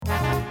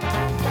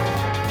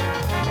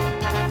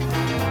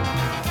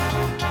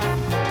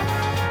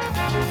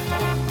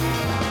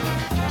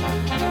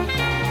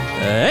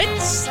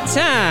It's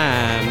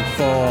time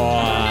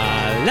for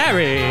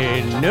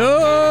Larry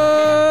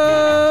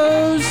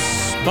Knows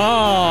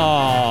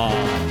Balls.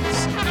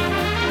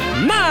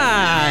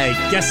 My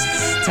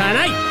guests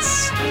tonight,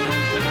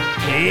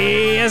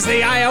 he is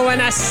the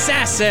Iowan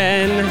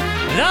assassin,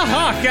 the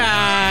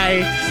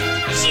Hawkeye,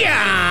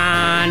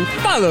 John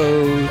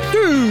Follow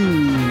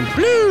Through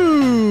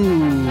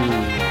Blue.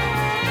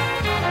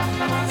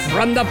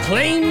 From the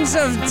plains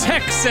of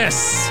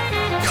Texas,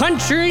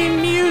 country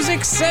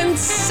music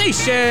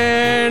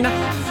sensation,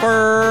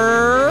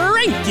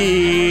 Frankie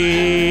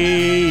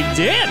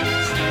Dip.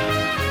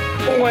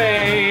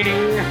 Boing.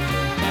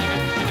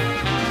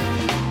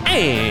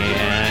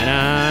 And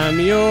I'm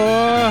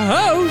your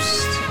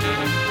host,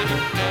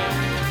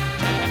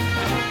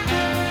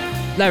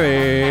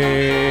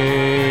 Larry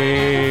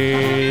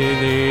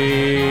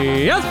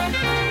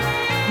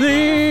the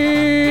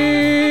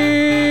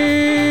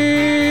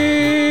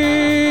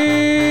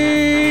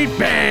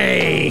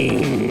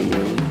Bang.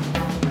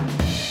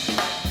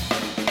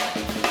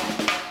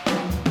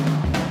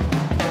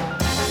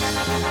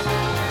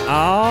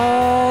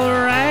 All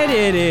right,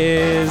 it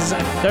is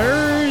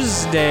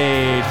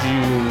Thursday,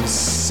 June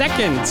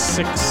 2nd,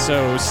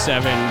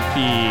 6:07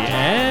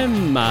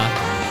 p.m.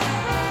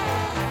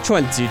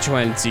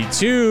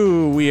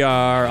 2022. We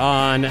are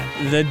on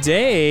the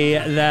day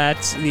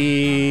that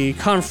the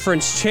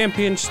conference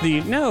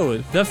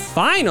the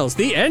finals,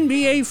 the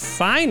NBA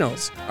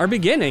finals are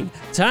beginning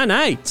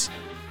tonight.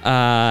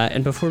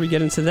 And before we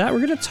get into that,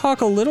 we're going to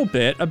talk a little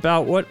bit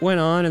about what went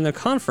on in the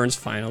conference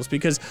finals,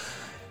 because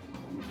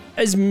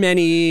as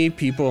many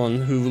people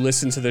who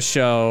listen to the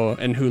show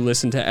and who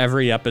listen to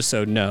every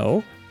episode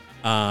know,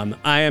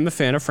 I am a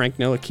fan of Frank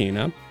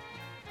Ntilikina,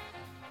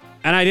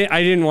 and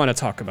I didn't want to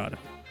talk about him.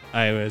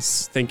 I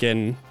was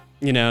thinking,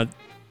 the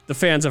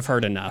fans have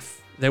heard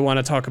enough. They want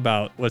to talk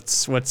about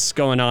what's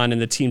going on in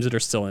the teams that are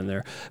still in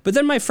there. But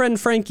then my friend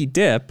Frankie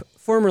Dip,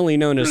 formerly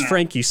known as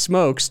Frankie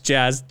Smokes,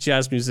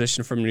 jazz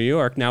musician from New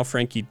York, now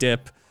Frankie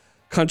Dip,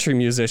 country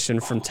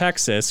musician from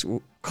Texas,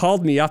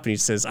 called me up and he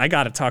says, I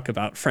got to talk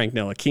about Frank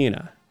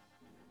Ntilikina.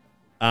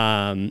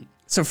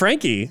 So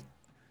Frankie,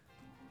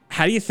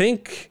 how do you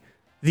think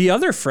the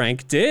other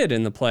Frank did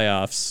in the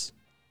playoffs?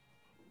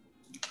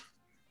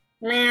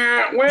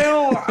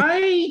 Well,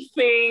 I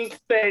think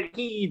that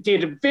he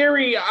did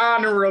very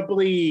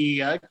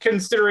honorably,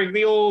 considering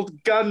the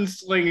old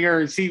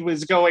gunslingers he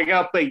was going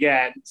up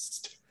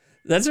against.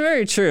 That's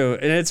very true,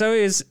 and it's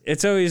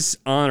always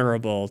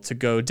honorable to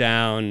go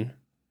down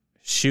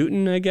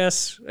shooting, I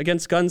guess,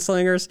 against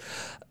gunslingers.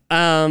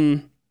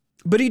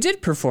 But he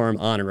did perform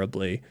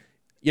honorably.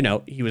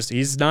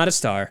 He's not a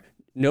star.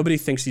 Nobody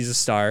thinks he's a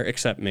star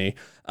except me.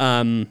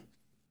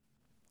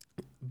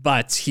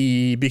 But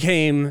he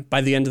became,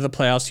 by the end of the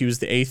playoffs, he was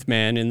the eighth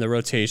man in the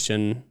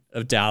rotation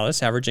of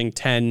Dallas, averaging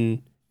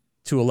 10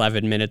 to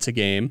 11 minutes a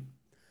game.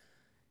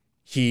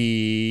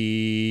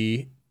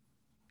 He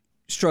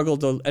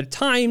struggled at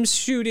times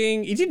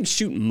shooting. He didn't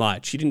shoot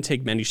much. He didn't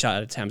take many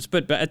shot attempts.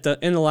 But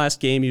in the last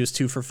game, he was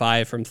 2 for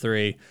 5 from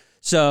 3.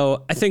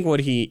 So I think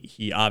what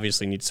he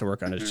obviously needs to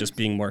work on is just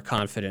being more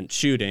confident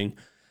shooting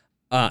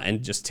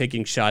and just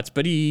taking shots.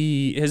 But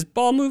his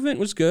ball movement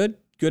was good.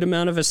 Good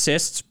amount of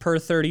assists per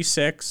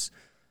 36.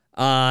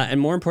 And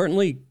more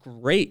importantly,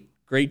 great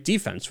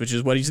defense, which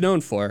is what he's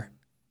known for.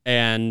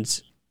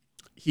 And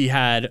he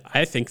had,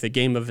 I think, the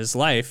game of his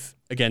life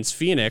against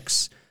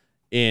Phoenix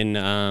in,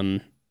 I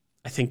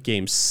think,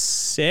 game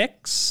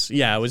 6.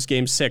 Yeah, it was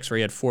game 6 where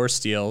he had 4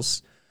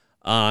 steals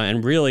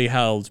and really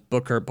held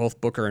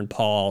both Booker and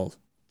Paul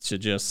to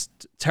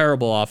just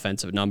terrible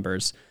offensive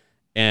numbers.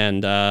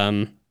 And,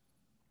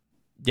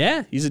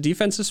 he's a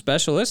defensive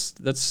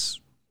specialist. That's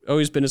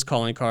always been his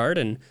calling card,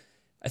 and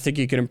I think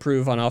he can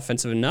improve on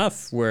offensive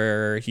enough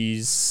where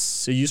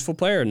he's a useful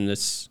player in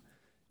this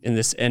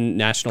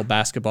National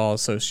Basketball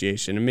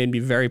Association. It made me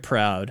very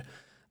proud.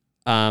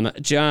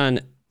 John,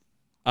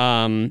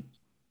 I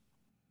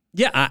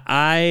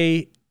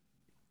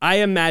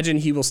imagine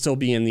he will still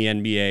be in the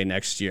NBA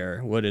next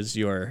year. What is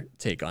your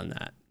take on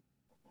that?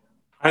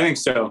 I think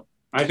so.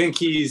 I think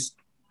he's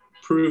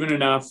proven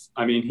enough.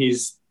 I mean,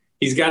 he's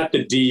got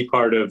the D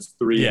part of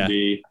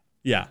 3-and-D.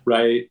 Yeah.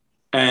 Right.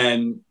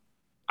 And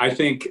I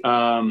think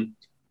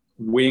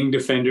wing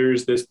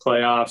defenders this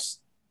playoffs,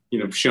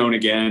 shown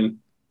again,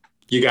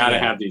 you got to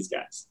have these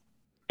guys.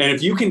 And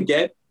if you can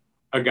get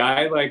a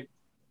guy like,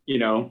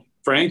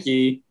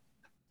 Frankie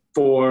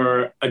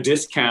for a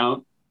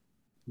discount,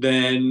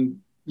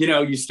 then,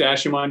 you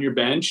stash him on your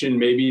bench and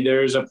maybe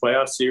there's a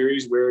playoff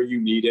series where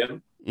you need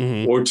him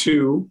or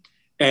two,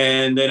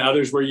 and then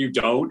others where you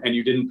don't, and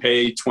you didn't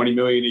pay $20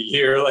 million a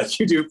year like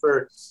you do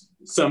for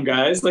some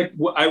guys. Like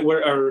I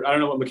don't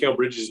know what Mikal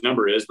Bridges'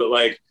 number is, but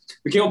like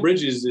Mikal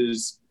Bridges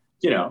is,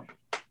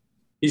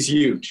 he's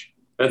huge.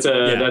 That's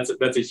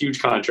a huge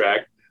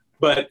contract.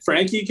 But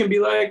Frankie can be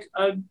like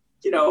a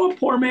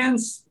poor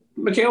man's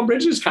Mikal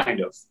Bridges kind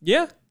of.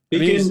 Yeah.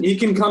 He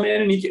can come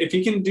in and if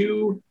he can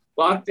do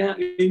lockdown,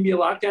 he can be a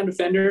lockdown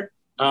defender.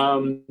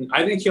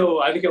 I think he'll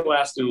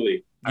last in the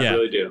league. I Yeah.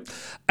 really do.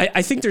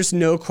 I think there's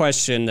no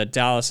question that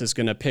Dallas is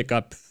going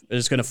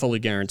to fully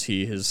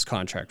guarantee his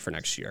contract for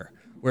next year,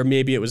 where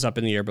maybe it was up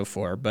in the year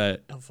before,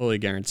 but he'll fully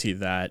guarantee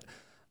that.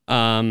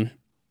 And,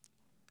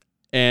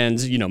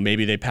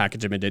 maybe they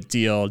package him in a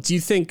deal. Do you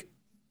think,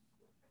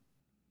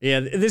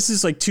 this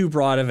is like too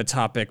broad of a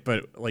topic,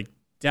 but like,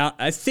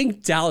 I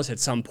think Dallas at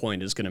some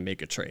point is going to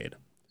make a trade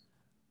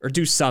or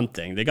do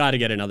something. They got to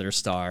get another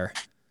star.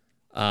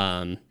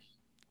 And,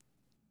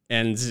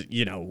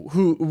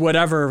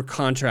 whatever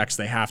contracts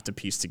they have to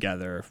piece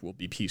together will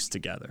be pieced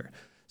together.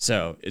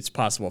 So it's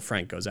possible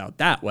Frank goes out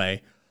that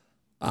way.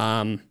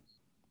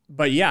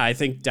 But yeah, I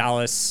think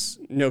Dallas,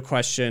 no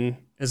question,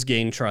 has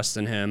gained trust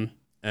in him,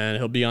 and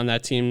he'll be on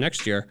that team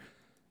next year.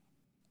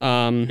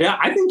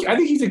 I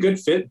think he's a good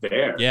fit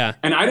there. Yeah.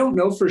 And I don't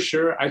know for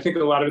sure. I think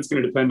a lot of it's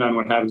going to depend on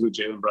what happens with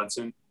Jalen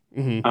Brunson.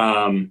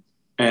 Mm-hmm.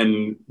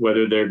 And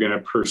whether they're going to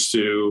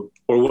pursue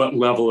or what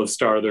level of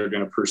star they're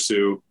going to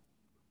pursue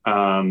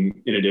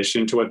in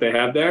addition to what they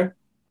have there.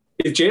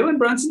 If Jalen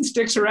Brunson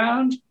sticks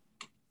around,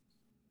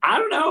 I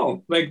don't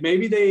know. Like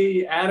maybe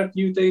they add a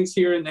few things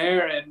here and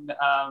there and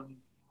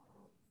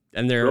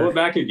they're roll it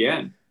back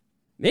again.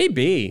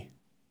 Maybe.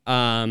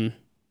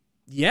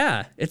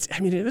 Yeah,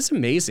 it was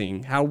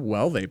amazing how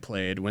well they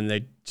played when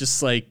they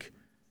just like,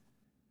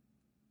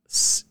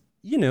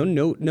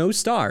 no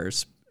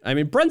stars. I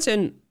mean,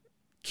 Brunson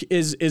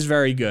is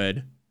very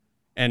good,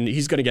 and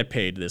he's going to get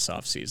paid this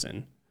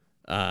offseason.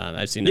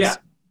 I've seen this,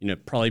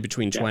 probably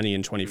between 20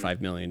 and 25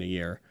 million a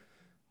year.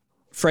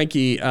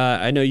 Frankie,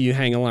 I know you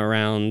hang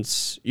around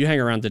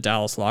the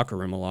Dallas locker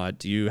room a lot.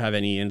 Do you have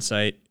any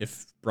insight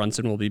if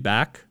Brunson will be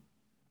back?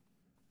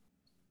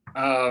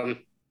 I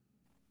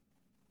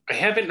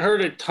haven't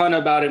heard a ton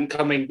about him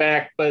coming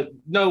back, but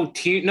no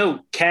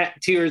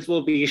cat tears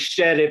will be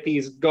shed if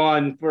he's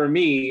gone for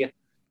me.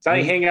 So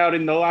I hang out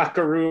in the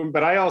locker room,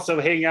 but I also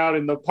hang out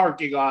in the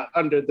parking lot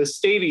under the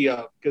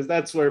stadium because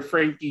that's where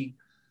Frankie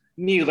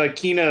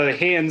Ntilikina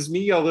hands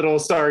me a little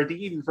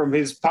sardine from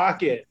his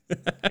pocket.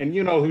 And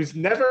you know who's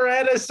never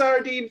had a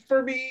sardine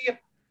for me?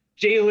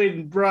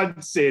 Jalen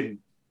Brunson.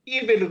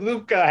 Even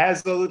Luka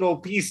has a little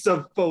piece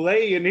of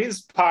filet in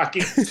his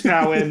pockets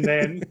now and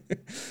then.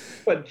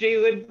 But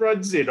Jalen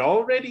Brunson,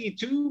 already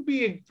too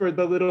big for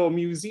the little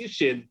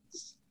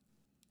musicians.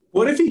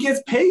 What if he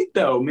gets paid,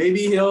 though?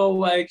 Maybe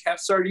he'll, have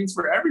sardines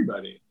for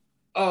everybody.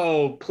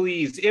 Oh,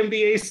 please.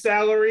 NBA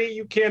salary,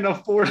 you can't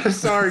afford a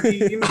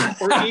sardine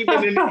or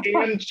even an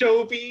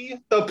anchovy,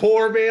 the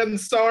poor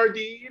man's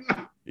sardine.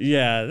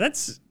 Yeah,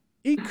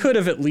 he could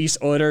have at least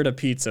ordered a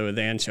pizza with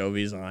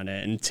anchovies on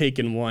it and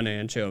taken one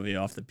anchovy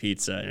off the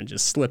pizza and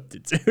just slipped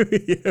it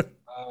to you.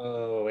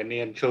 Oh, an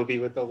anchovy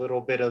with a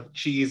little bit of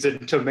cheese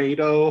and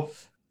tomato.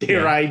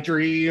 Dare I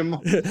dream?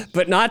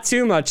 But not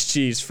too much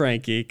cheese,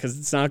 Frankie, because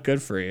it's not good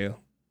for you.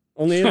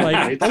 Only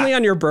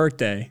on your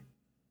birthday.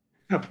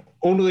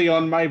 Only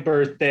on my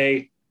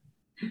birthday.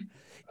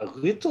 A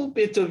little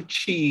bit of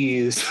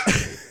cheese.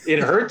 It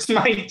hurts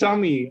my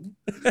tummy,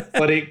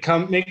 but it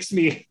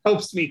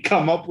helps me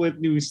come up with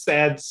new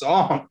sad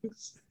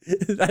songs.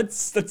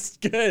 That's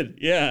good,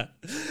 yeah.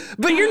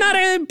 But you're not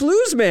a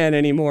blues man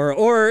anymore,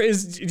 or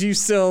do you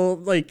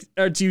still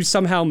or do you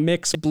somehow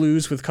mix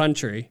blues with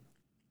country?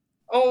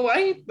 Oh,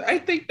 I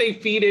think they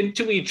feed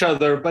into each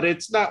other, but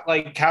it's not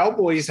like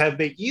cowboys have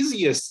the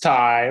easiest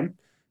time.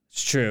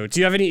 It's true.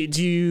 Have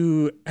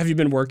you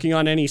been working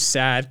on any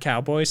sad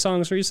cowboy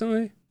songs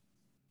recently?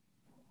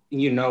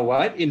 You know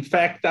what? In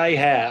fact, I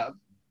have.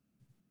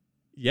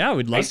 Yeah,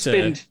 we'd love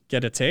to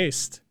get a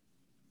taste.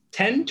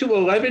 10 to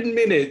 11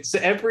 minutes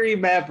every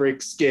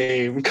Mavericks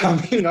game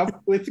coming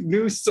up with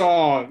new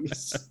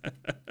songs.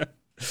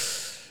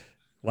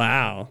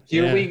 Wow.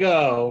 Here we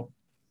go.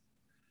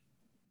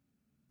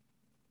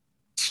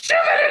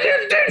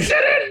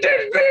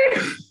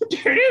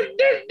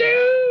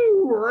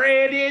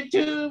 Ran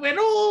into an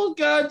old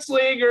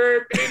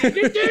gunslinger.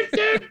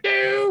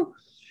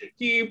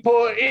 He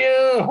put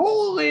a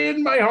hole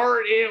in my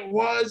heart. It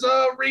was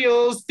a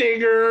real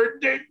stinger.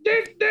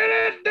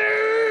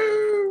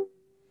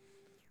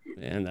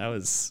 Man, that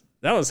was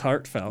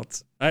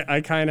heartfelt.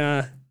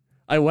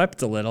 I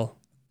wept a little.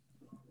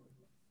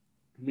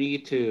 Me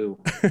too.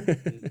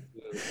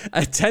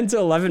 10 to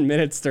 11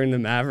 minutes during the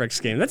Mavericks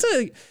game.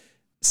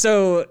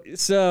 So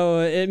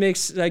it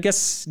makes, I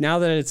guess, now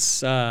that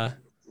it's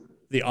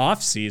the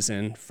off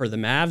season for the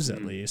Mavs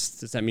at least,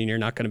 does that mean you're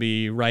not going to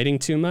be writing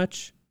too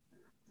much?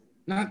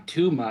 Not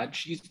too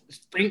much.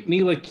 Frank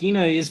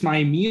Ntilikina is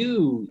my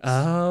muse.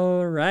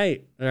 Oh,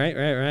 right.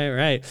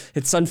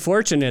 It's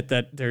unfortunate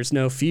that there's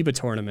no FIBA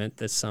tournament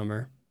this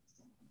summer.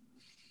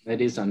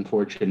 That is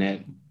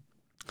unfortunate.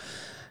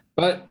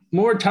 But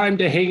more time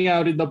to hang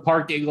out in the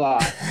parking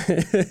lot.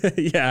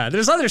 Yeah,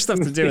 there's other stuff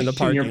to do in the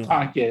parking lot. In your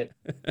pocket.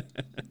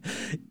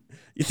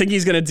 You think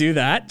he's going to do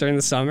that during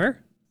the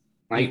summer?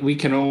 We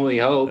can only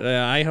hope.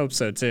 I hope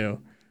so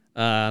too.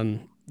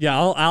 Yeah,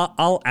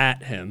 I'll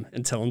at him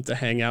and tell him to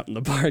hang out in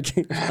the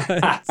parking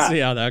lot. See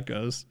how that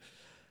goes.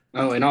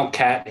 Oh, and I'll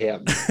cat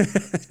him.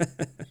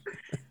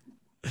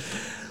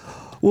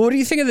 Well, what do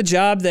you think of the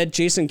job that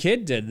Jason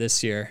Kidd did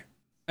this year?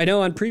 I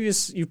know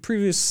you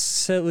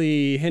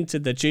previously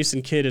hinted that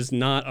Jason Kidd is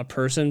not a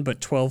person,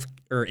 but 12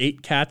 or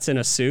 8 cats in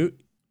a suit.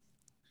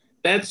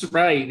 That's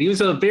right. He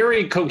was a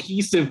very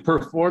cohesive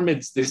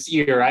performance this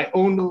year. I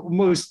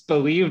almost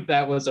believe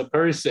that was a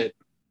person.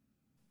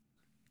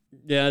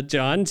 Yeah,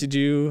 John, did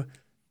you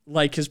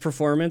like his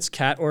performance,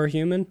 cat or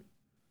human?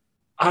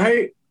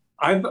 My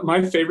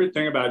favorite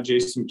thing about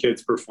Jason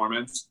Kidd's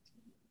performance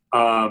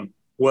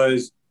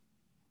was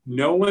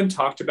no one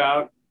talked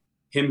about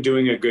him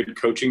doing a good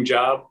coaching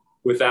job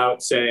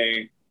without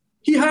saying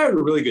he hired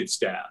a really good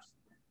staff.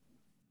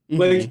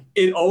 Mm-hmm. Like,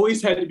 it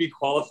always had to be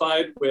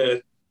qualified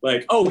with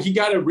like, oh,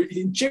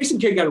 Jason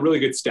Kidd got a really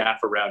good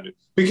staff around him,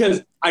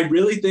 because I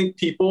really think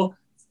people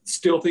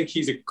still think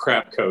he's a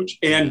crap coach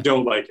and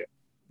don't like it.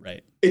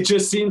 Right. It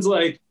just seems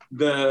like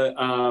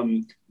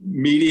the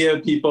media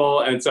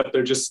people and stuff,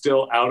 they're just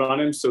still out on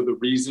him. So the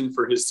reason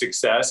for his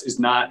success is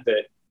not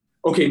that,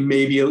 okay,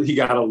 maybe he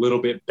got a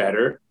little bit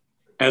better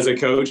as a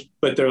coach,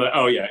 but they're like,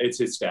 oh yeah, it's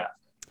his staff.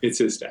 It's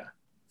his staff.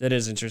 That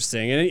is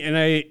interesting.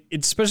 And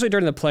especially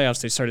during the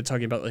playoffs, they started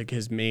talking about like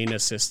his main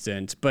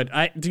assistant, but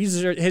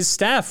his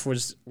staff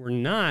were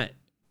not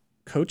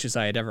coaches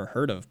I had ever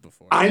heard of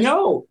before. I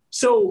know.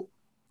 So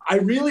I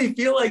really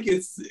feel like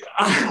it's him.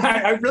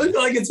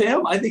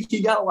 I think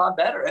he got a lot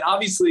better. And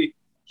obviously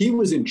he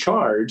was in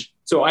charge.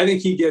 So I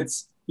think he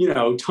gets,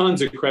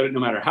 tons of credit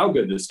no matter how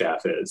good the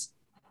staff is.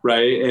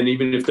 Right. And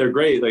even if they're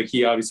great, like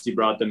he obviously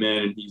brought them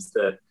in and he's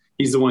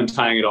the one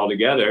tying it all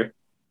together.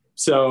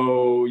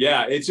 So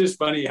yeah, it's just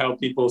funny how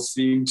people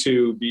seem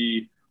to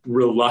be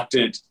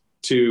reluctant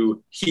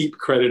to heap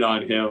credit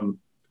on him,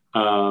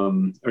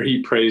 or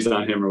heap praise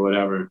on him or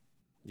whatever.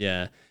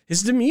 Yeah.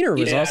 His demeanor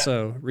was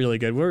also really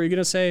good. What were you going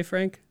to say,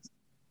 Frank?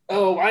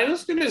 Oh, I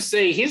was going to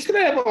say he's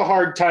going to have a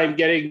hard time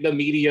getting the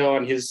media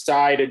on his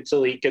side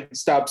until he can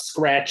stop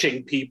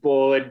scratching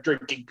people and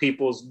drinking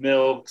people's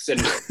milks. And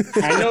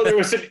I know there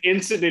was an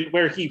incident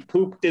where he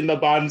pooped in the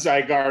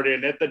bonsai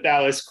garden at the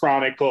Dallas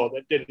Chronicle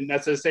that didn't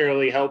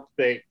necessarily help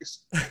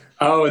things.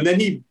 Oh, and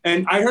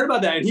I heard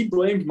about that, and he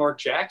blamed Mark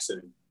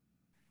Jackson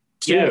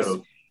too. Yes.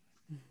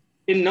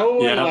 And no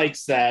one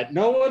likes that.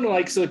 No one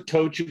likes a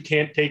coach who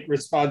can't take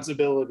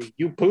responsibility.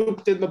 You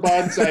pooped in the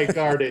bonsai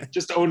garden.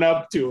 Just own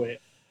up to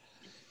it.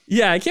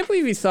 Yeah, I can't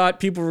believe he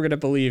thought people were going to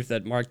believe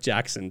that Mark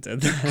Jackson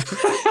did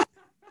that.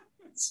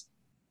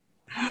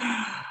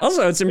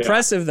 Also, it's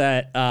impressive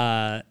that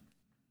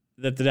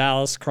the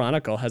Dallas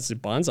Chronicle has a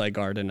bonsai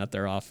garden at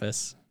their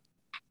office.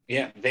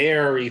 Yeah,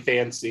 very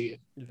fancy.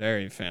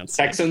 Very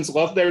fancy. Texans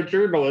love their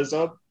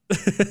journalism.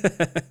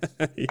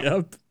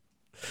 Yep,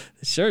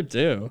 they sure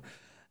do.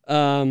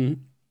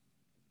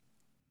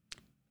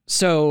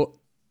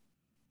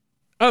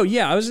 Oh,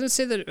 yeah, I was going to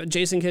say that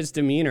Jason Kidd's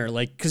demeanor,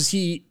 like, because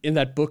he, in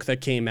that book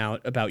that came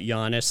out about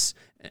Giannis,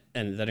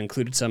 and that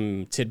included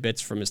some tidbits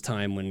from his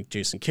time when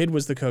Jason Kidd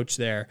was the coach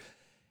there,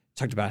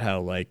 talked about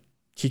how, like,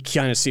 he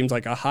kind of seemed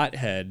like a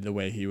hothead, the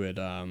way he would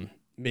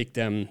make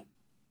them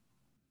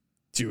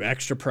do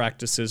extra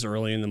practices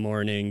early in the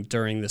morning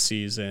during the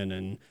season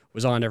and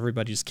was on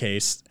everybody's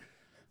case.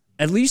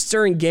 At least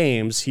during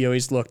games, he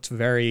always looked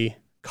very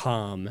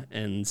calm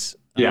and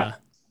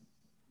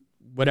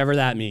whatever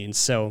that means.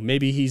 So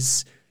maybe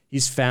he's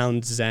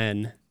found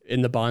Zen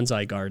in the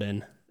bonsai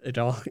garden.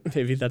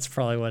 Maybe that's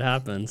probably what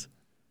happened.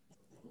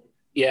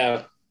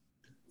 Yeah.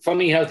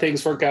 Funny how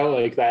things work out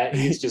like that.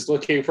 He's just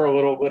looking for a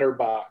little litter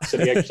box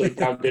and he actually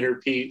found inner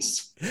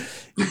peace.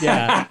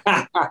 Yeah.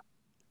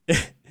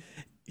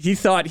 He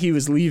thought he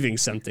was leaving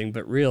something,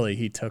 but really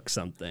he took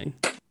something.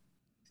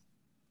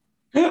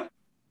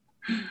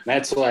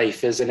 That's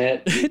life, isn't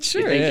it? It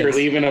sure you think is. You're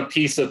leaving a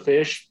piece of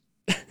fish,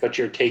 but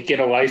you're taking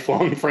a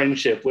lifelong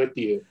friendship with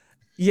you.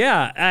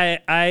 Yeah,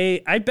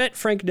 I bet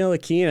Frank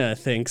Ntilikina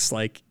thinks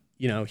like,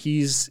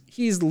 he's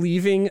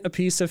leaving a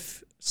piece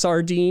of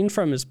sardine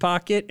from his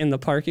pocket in the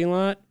parking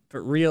lot, but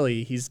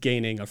really he's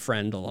gaining a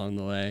friend along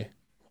the way.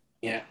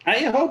 Yeah, I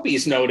hope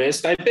he's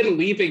noticed. I've been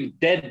leaving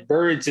dead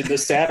birds in the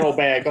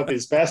saddlebag of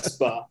his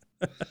Vespa.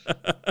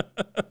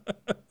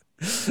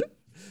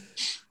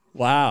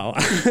 Wow.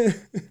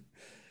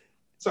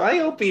 So I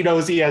hope he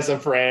knows he has a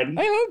friend.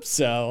 I hope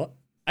so.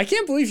 I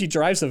can't believe he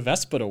drives a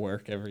Vespa to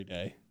work every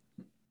day.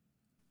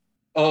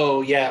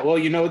 Oh, yeah. Well,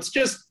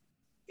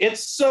 it's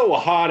so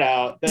hot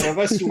out that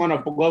unless you want to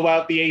blow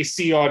out the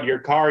AC on your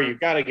car, you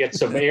got to get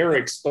some air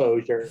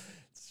exposure.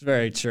 It's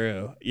very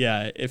true.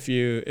 Yeah. If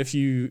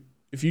you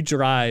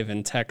drive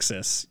in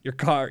Texas, your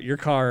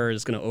car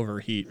is going to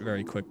overheat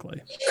very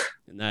quickly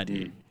in that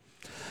heat.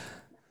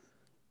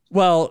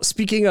 Well,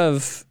 speaking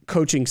of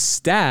coaching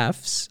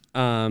staffs,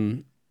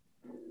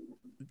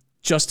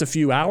 just a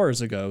few hours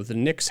ago, the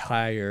Knicks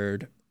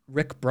hired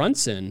Rick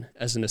Brunson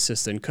as an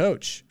assistant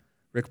coach.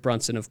 Rick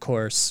Brunson, of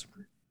course,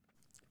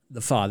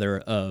 the father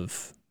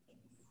of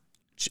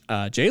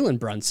Jalen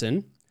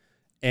Brunson.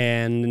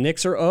 And the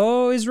Knicks are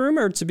always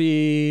rumored to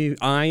be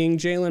eyeing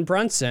Jalen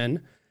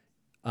Brunson.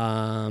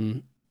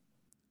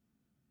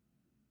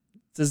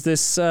 Does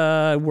this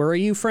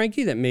worry you,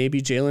 Frankie, that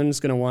maybe Jalen's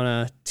going to want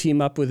to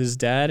team up with his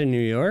dad in New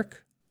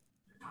York?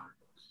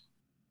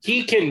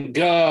 He can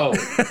go.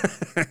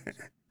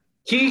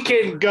 He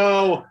can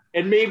go,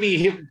 and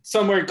maybe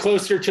somewhere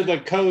closer to the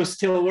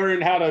coast, he'll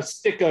learn how to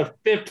stick a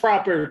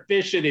proper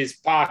fish in his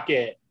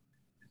pocket.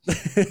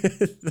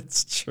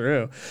 That's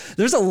true.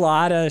 There's a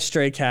lot of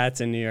stray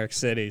cats in New York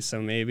City,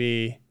 so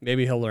maybe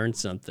he'll learn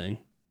something.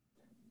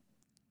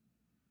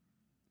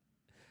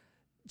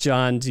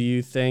 John, do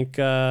you think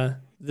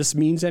this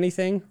means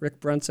anything? Rick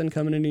Brunson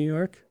coming to New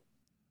York?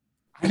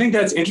 I think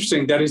that's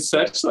interesting. That is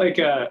such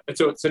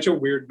such a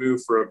weird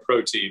move for a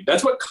pro team.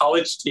 That's what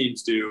college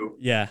teams do.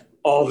 Yeah,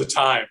 all the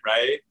time,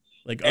 right?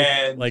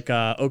 Like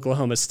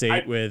Oklahoma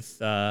State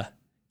with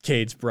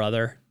Cade's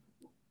brother.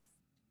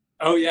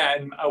 Oh yeah,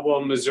 and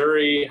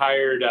Missouri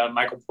hired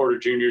Michael Porter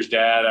Jr.'s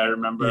dad. I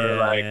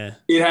remember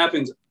it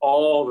happens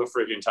all the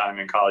friggin' time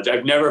in college.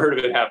 I've never heard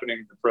of it happening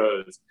in the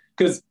pros.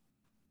 Because,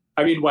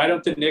 I mean, why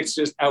don't the Knicks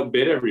just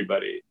outbid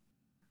everybody?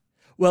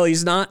 Well,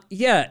 he's not.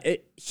 Yeah,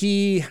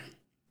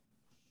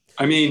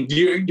 I mean,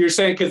 you're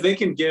saying because they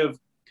can give,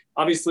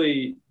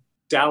 obviously,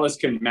 Dallas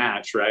can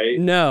match, right?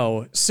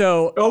 No.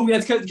 So. Oh,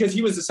 that's because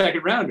he was a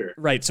second rounder.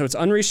 Right. So it's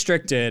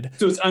unrestricted.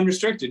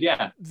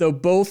 Yeah. Though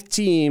both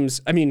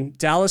teams, I mean,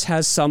 Dallas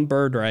has some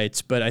bird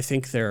rights, but I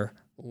think they're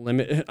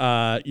limited.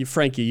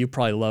 Frankie, you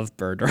probably love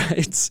bird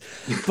rights,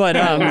 but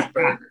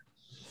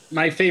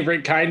my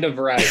favorite kind of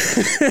right.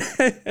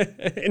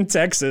 In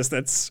Texas,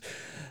 that's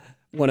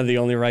one of the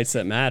only rights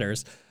that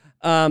matters.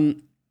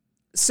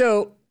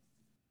 So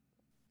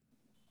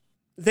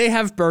they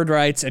have bird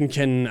rights and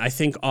can, I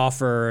think,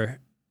 offer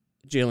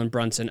Jalen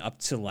Brunson up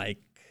to like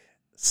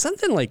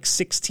something like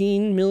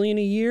 $16 million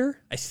a year,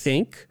 I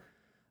think,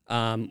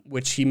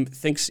 which he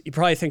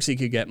probably thinks he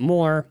could get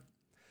more.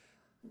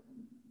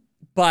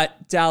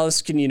 But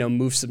Dallas can,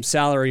 move some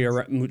salary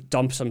or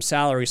dump some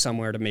salary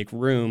somewhere to make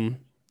room.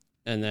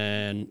 And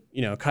then,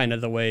 kind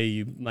of the way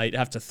you might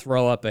have to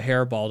throw up a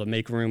hairball to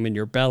make room in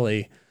your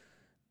belly.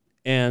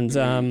 And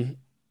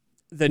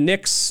the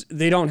Knicks,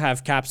 they don't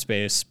have cap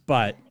space,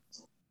 but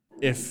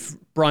if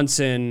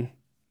Brunson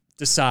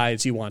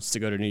decides he wants to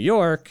go to New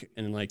York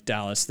and like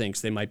Dallas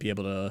thinks they might be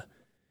able to,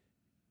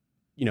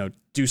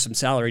 do some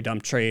salary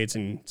dump trades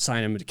and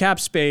sign him to cap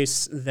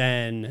space,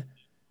 then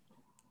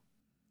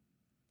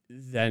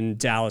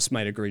Dallas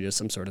might agree to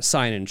some sort of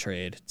sign-in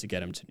trade to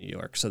get him to New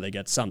York, so they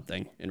get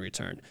something in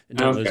return.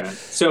 Okay.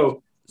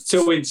 So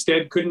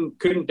instead,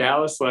 couldn't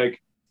Dallas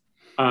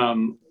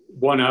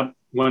one up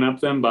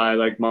them by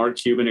like Mark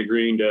Cuban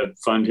agreeing to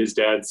fund his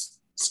dad's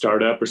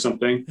startup or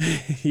something?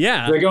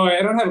 Yeah. Like, oh,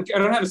 I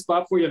don't have a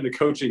spot for you on the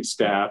coaching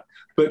staff,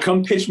 but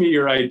come pitch me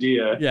your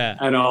idea. Yeah.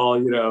 And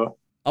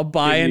I'll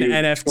buy an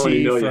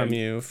NFT from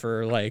you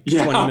for like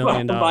 $20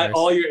 million. I'll buy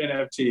all your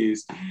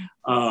NFTs.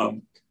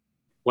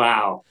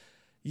 Wow.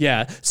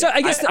 Yeah. So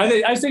I guess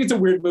I think it's a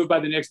weird move by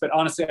the Knicks, but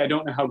honestly, I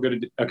don't know how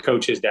good a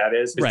coach his dad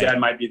is. His dad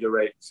might be the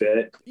right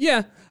fit.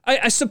 Yeah.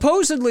 I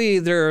supposedly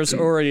there's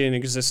already an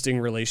existing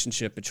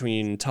relationship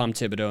between Tom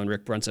Thibodeau and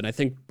Rick Brunson. I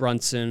think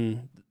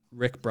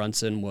Rick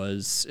Brunson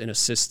was an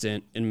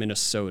assistant in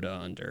Minnesota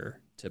under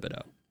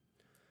Thibodeau.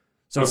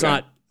 So it's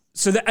not,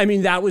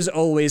 that was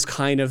always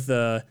kind of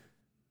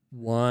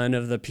one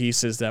of the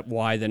pieces that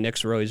why the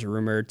Knicks were always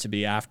rumored to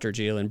be after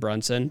Jalen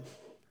Brunson.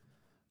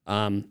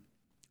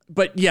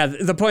 But yeah,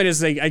 the point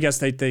is they're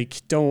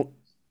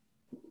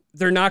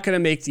not going to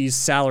make these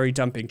salary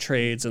dumping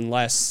trades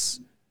unless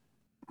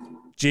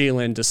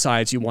Jalen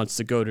decides he wants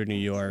to go to New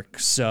York.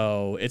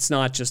 So it's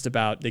not just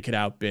about they could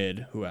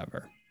outbid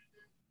whoever.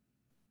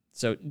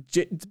 So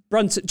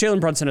Jalen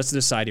Brunson has to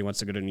decide he wants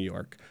to go to New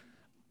York.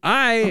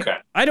 I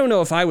don't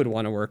know if I would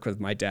want to work with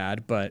my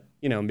dad, but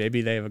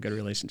maybe they have a good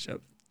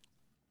relationship.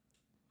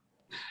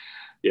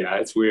 Yeah,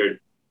 it's weird.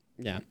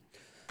 Yeah.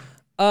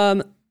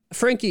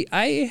 Frankie,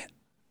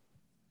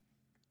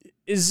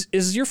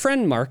 is your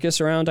friend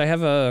Marcus around? I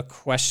have a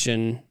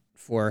question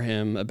for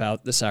him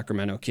about the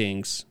Sacramento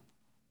Kings.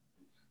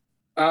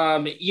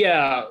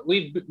 Yeah,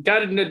 we've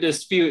got in a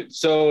dispute,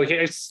 so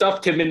I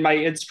stuffed him in my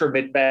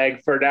instrument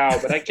bag for now,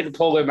 but I can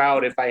pull him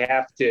out if I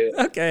have to.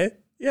 Okay,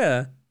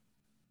 yeah.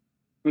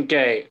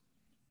 Okay.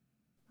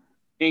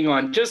 Hang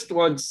on just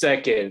 1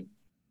 second.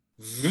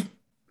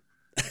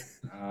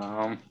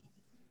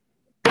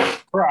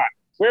 Right.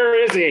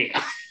 Where is he?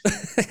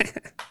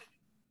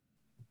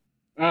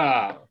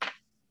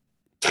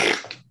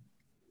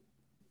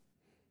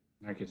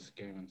 Marcus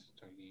Gavins.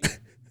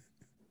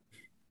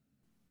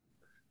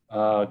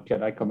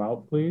 Can I come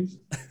out, please?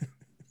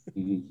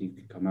 You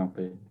can come out,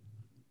 but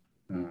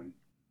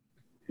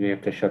we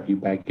have to shove you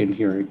back in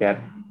here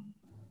again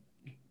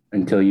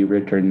until you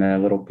return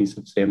that little piece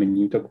of salmon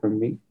you took from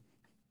me.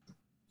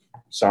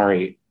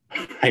 Sorry,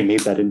 I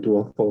made that into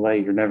a fillet.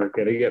 You're never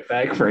gonna get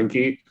back,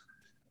 Frankie.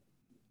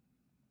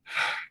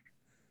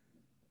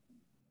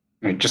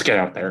 All right, just get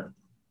out there.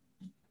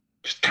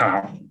 Just come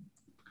out.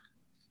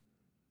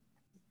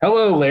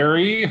 Hello,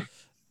 Larry.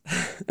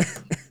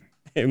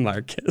 Hey,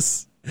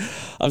 Marcus.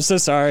 I'm so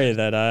sorry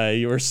that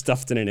you were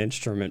stuffed in an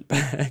instrument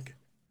bag.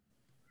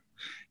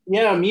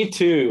 Yeah, me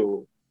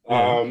too.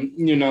 Yeah. I'm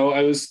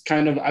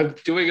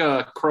doing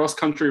a cross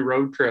country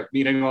road trip,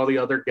 meeting all the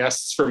other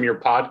guests from your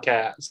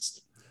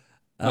podcast.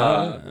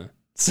 So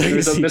And you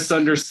there's a see,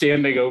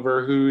 misunderstanding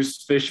over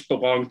whose fish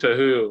belong to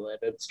who, and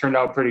it's turned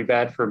out pretty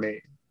bad for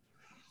me.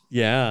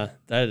 yeah,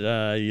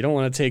 that you don't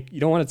want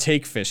to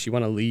take fish, you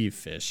want to leave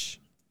fish.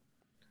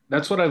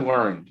 That's what I've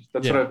learned.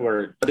 That's what Yeah. I've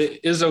learned. But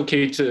it is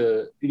okay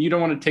to, you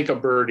don't want to take a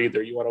bird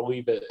either. You want to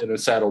leave it in a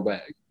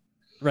saddlebag.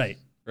 Right.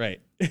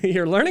 Right.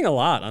 You're learning a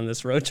lot on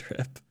this road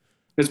trip.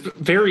 It's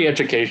very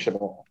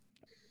educational.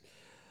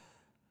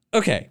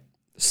 Okay.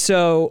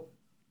 So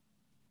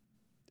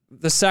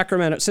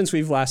since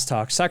we've last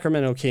talked,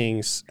 Sacramento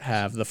Kings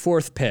have the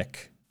 4th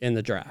pick in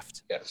the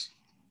draft. Yes.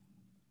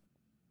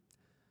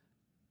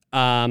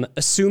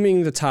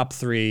 Assuming the top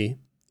 3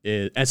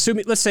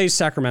 let's say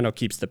Sacramento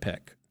keeps the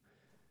pick.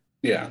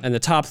 Yeah. And the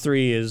top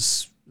 3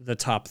 is the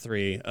top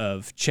 3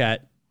 of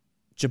Chet,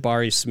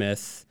 Jabari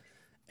Smith,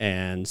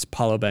 and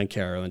Paulo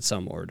Banchero in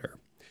some order.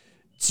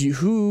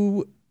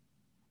 Who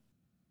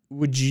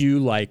would you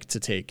like to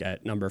take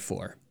at number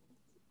 4?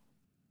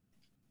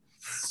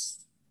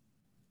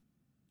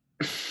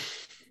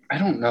 I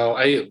don't know.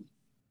 I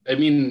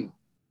mean,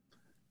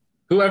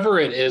 whoever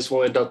it is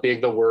will end up being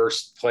the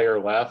worst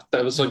player left.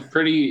 That was like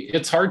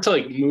it's hard to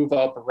like move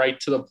up right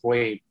to the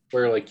point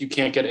where like you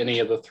can't get any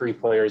of the 3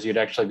 players you'd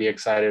actually be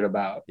excited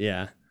about.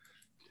 Yeah.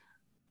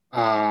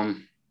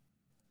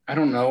 I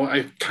don't know.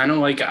 I kind of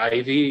like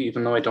Ivy,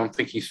 even though I don't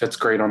think he fits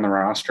great on the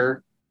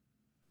roster.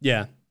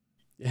 Yeah.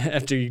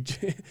 After you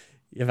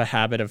have a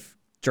habit of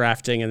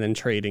drafting and then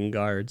trading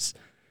guards.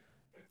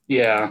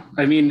 Yeah.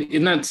 I mean,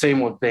 in that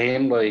same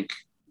vein, like,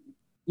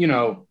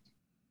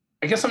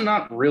 I guess I'm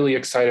not really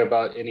excited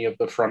about any of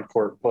the front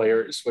court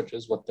players, which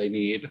is what they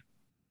need.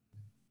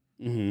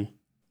 Mm-hmm.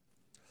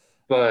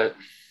 But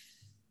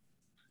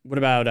what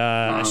about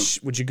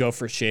would you go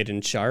for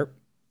Shaedon Sharpe?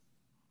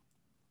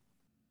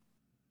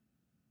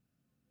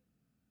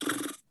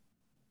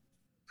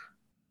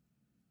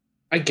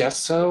 I guess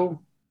so.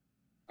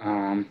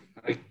 I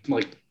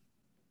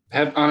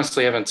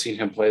honestly haven't seen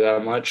him play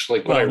that much.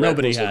 Like, what I read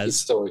nobody was, like, has. he's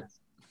still,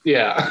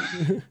 yeah.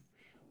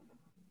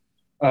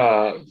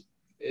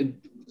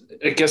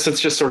 I guess it's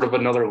just sort of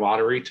another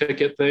lottery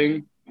ticket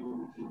thing.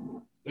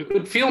 It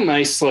would feel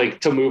nice, like,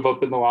 to move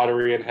up in the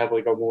lottery and have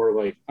like a more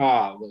like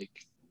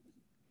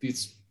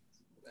these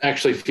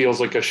actually feels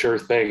like a sure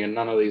thing, and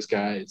none of these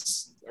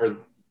guys are,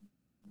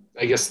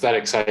 I guess, that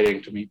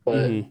exciting to me.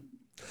 But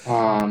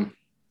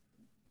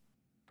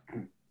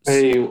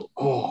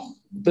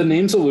the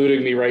name's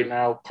eluding me right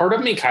now. Part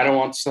of me kind of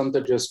wants them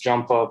to just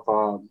jump up.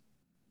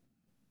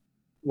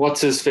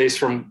 What's his face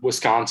from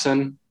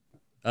Wisconsin?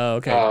 Oh,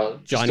 okay.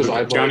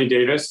 Johnny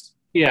Davis.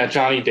 Yeah,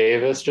 Johnny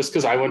Davis. Just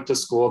because I went to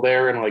school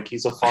there and like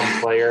he's a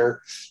fun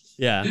player.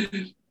 Yeah.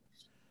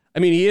 I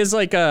mean, he is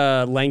like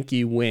a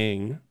lanky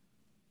wing.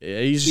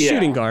 He's a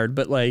shooting guard,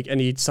 but like, and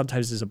he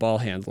sometimes is a ball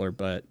handler,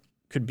 but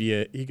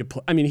he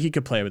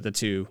could play with the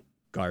 2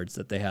 guards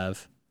that they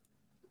have.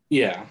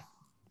 Yeah.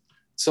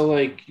 So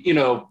like,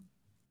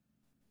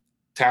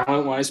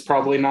 talent wise,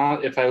 probably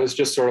not. If I was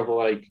just sort of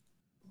like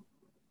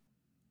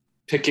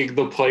picking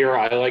the player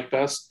I like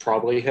best,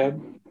 probably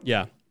him.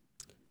 Yeah.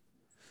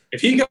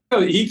 If he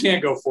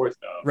can't go 4th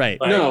though. Right.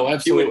 Like, no,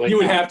 absolutely. You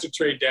would have to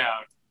trade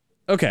down.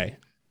 Okay.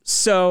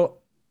 So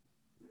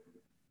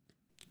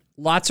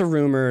lots of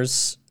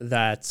rumors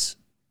that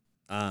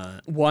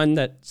one,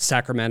 that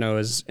Sacramento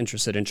is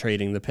interested in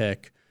trading the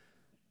pick.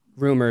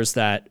 Rumors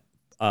that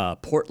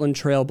Portland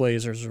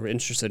Trailblazers are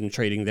interested in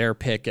trading their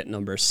pick at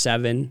number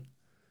 7.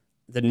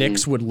 The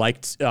Knicks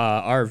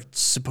are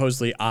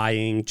supposedly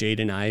eyeing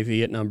Jaden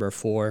Ivey at number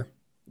 4.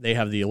 They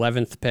have the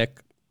 11th pick.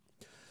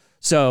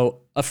 So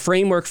a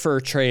framework for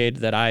a trade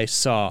that I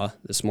saw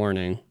this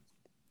morning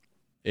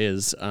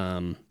is,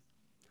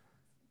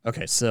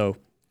 okay, so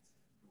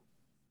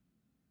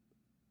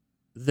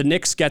the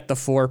Knicks get the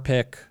 4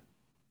 pick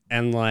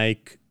and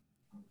like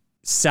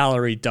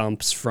salary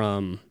dumps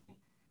from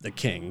the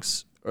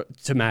Kings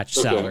to match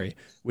salary,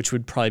 which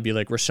would probably be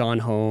like Rashawn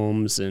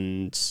Holmes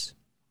and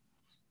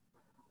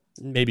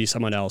maybe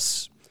someone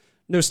else.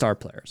 No star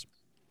players.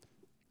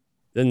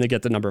 Then they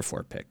get the number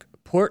 4 pick.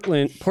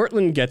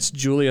 Portland gets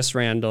Julius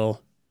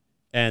Randle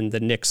and the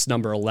Knicks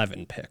number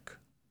 11 pick.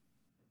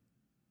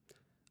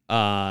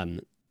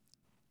 Portland,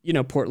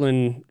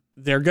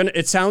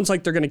 it sounds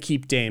like they're gonna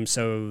keep Dame,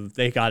 so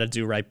they got to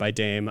do right by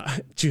Dame.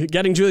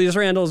 Getting Julius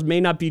Randle may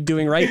not be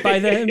doing right by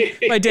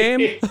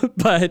Dame,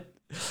 but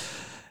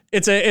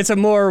it's a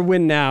more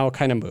win now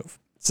kind of move.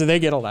 So they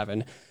get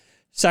 11.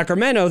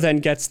 Sacramento then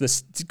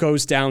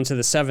goes down to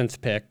the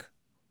 7th pick.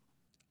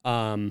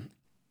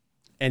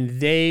 And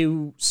they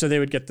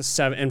would get the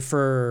 7, and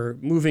for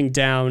moving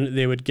down,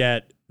 they would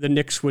get, the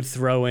Knicks would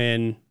throw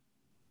in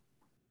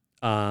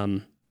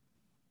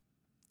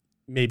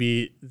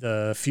maybe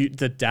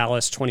the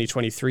Dallas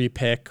 2023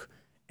 pick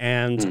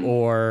and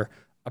or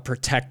a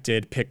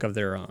protected pick of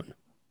their own.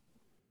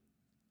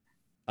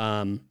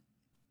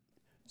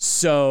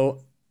 So,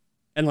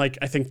 and like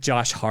I think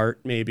Josh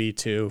Hart maybe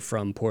too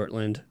from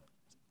Portland.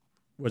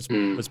 was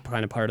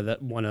kind of part of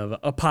that, one of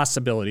a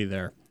possibility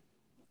there.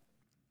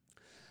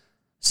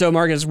 So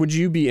Marcus, would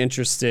you be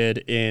interested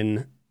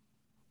in,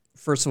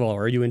 first of all,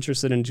 are you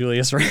interested in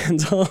Julius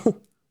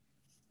Randle?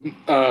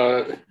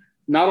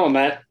 Not on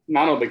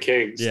the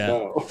Kings. Yeah.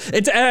 No.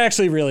 It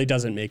actually really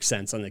doesn't make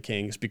sense on the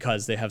Kings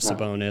because they have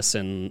Sabonis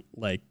and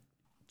like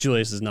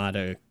Julius is not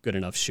a good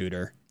enough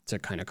shooter to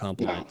kind of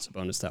complement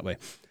Sabonis that way.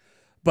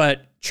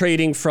 But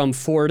trading from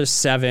 4 to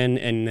 7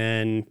 and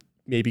then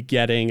maybe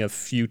getting a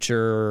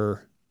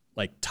future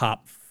like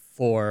top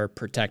 4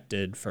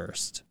 protected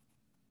first.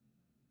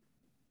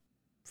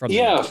 I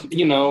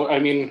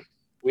mean,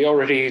 I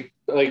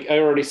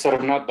already said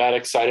I'm not that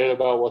excited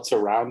about what's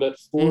around it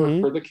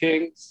for the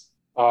Kings.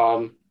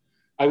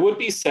 I would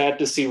be sad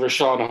to see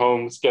Richaun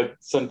Holmes get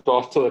sent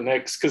off to the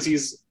Knicks because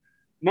he's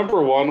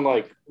number one,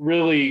 like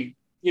really,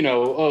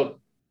 a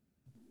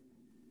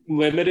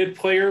limited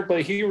player,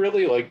 but he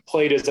really like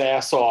played his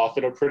ass off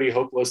in a pretty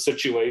hopeless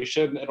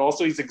situation. And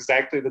also he's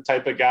exactly the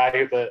type of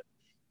guy that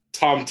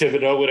Tom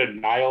Thibodeau would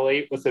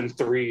annihilate within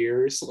 3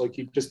 years. Like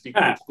he'd just be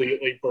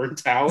completely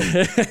burnt out.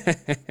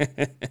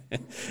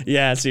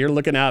 Yeah. So you're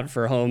looking out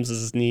for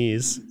Holmes's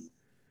knees.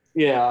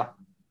 Yeah.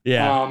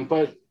 Yeah.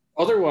 But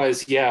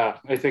otherwise,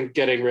 I think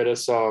getting rid of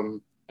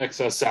some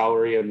excess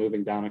salary and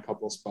moving down a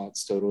couple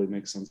spots totally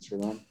makes sense for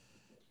them.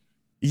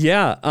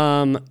 Yeah.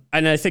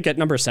 And I think at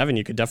number 7,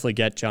 you could definitely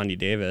get Johnny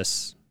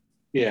Davis.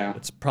 Yeah.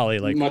 It's probably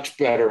like much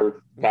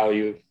better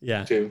value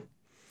too.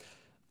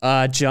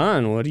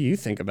 John, what do you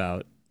think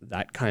about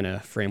that kind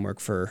of framework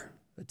for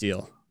a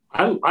deal?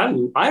 I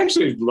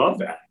actually love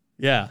that.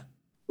 Yeah.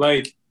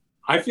 Like,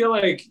 I feel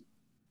like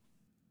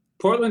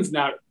Portland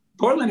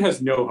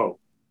has no hope.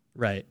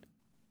 Right.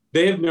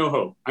 They have no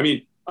hope. I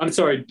mean, I'm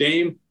sorry,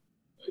 Dame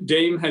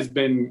has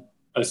been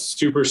a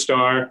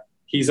superstar.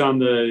 He's on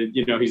the,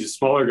 he's a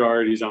smaller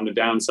guard. He's on the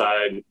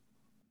downside. He's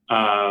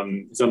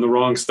on the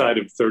wrong side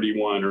of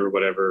 31 or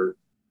whatever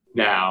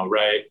now,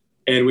 right?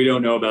 And we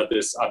don't know about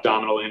this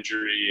abdominal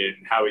injury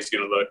and how he's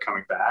going to look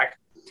coming back.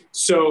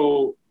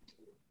 So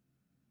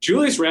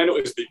Julius Randle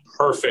is the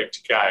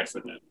perfect guy for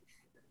them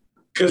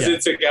because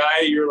it's a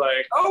guy you're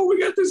like, oh, we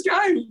got this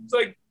guy who's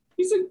like,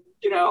 he's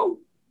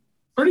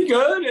pretty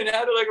good and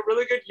had like a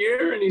really good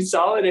year and he's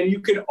solid. And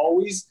you can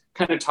always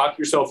kind of talk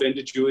yourself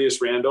into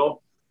Julius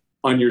Randle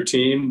on your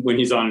team when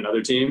he's on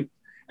another team.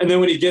 And then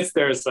when he gets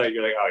there, it's like,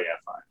 you're like, oh yeah,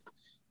 fine.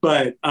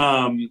 But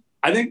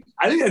I think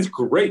that's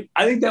great.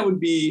 I think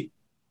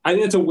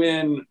that's a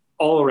win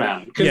all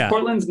around because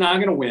Portland's not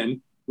going to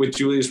win with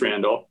Julius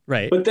Randle.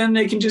 Right. But then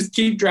they can just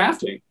keep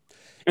drafting.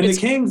 And the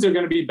Kings are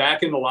going to be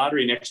back in the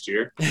lottery next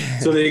year.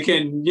 So they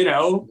can,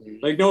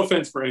 like no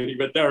offense for Andy,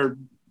 but they're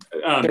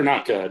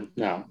not good.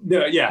 No.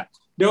 Yeah.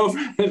 No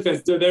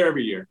offense. They're there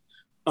every year.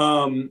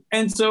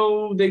 And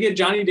so they get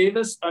Johnny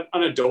Davis,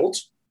 an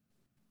adult,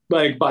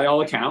 like by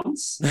all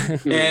accounts,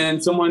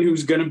 and someone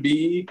who's going to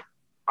be,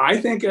 I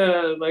think,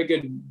 like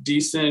a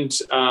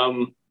decent.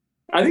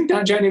 I think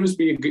Johnny Davis will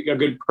be a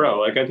good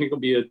pro. Like I think he'll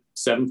be a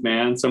 7th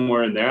man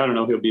somewhere in there. I don't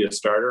know if he'll be a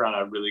starter on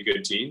a really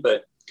good team,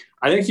 but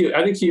I think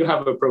he'll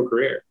have a pro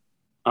career.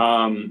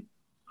 I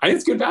think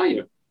it's good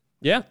value.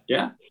 Yeah.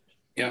 Yeah.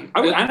 Yeah.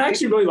 I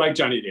actually really like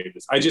Johnny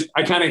Davis. I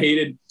kind of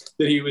hated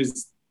that he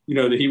was,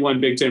 that he won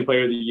Big Ten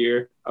Player of the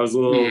Year. I was a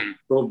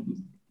little,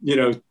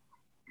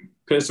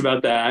 pissed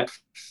about that.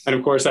 And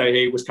of course I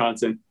hate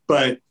Wisconsin,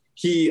 but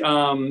he,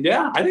 I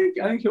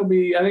think he'll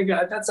be, I think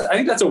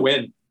that's a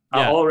win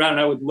all around.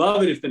 I would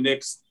love it if the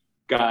Knicks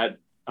got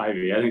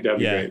Ivy. I think that'd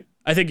be great.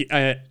 I think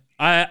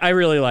I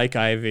really like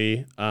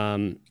Ivy.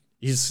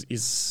 It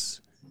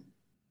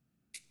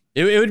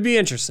would be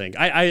interesting.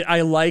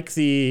 I would like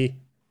the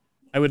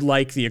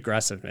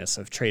aggressiveness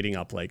of trading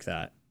up like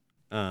that.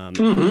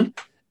 And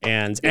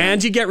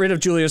you get rid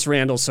of Julius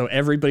Randle, so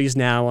everybody's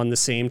now on the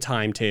same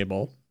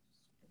timetable.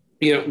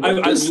 Yeah, I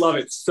love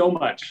it so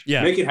much.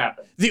 Yeah, make it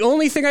happen. The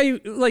only thing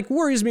I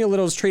worries me a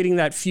little is trading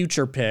that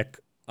future pick.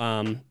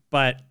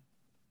 But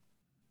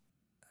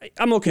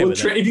I'm okay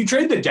with it. If you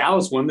trade the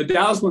Dallas one's going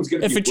to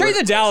be. If we trade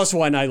the Dallas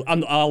one,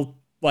 I'll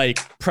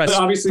press. But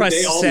obviously, press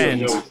they also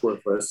send. know it's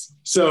worthless.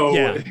 So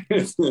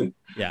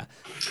yeah.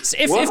 So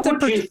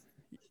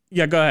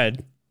go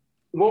ahead.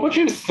 What would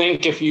you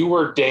think if you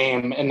were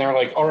Dame and they're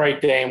like, all right,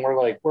 Dame, we're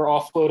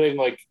offloading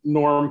like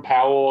Norm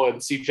Powell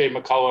and CJ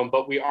McCollum,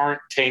 but we aren't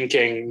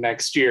tanking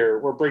next year.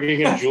 We're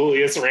bringing in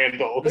Julius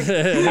Randle.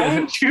 How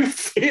would you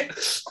feel?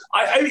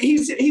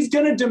 He's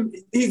gonna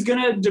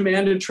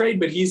demand a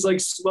trade, but he's like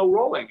slow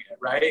rolling it,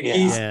 right?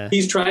 Yeah.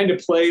 He's trying to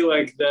play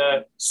like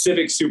the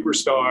civic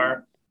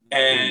superstar,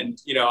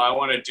 and I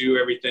want to do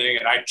everything,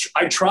 and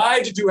I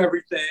tried to do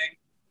everything.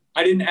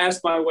 I didn't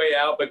ask my way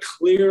out, but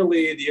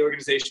clearly the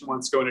organization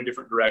wants to go in a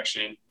different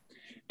direction.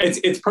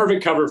 It's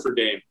perfect cover for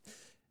Dame,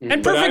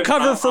 and perfect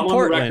cover for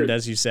Portland,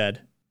 as you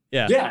said.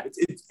 Yeah, yeah.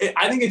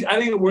 I think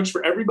it works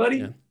for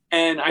everybody,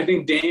 and I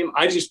think Dame.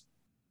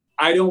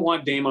 I don't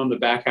want Dame on the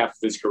back half of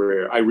his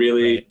career. I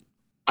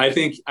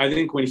think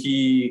when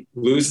he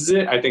loses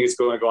it, I think it's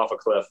going to go off a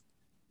cliff.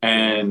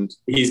 and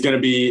he's going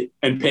to be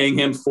and paying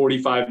him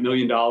 $45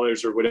 million or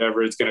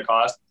whatever it's going to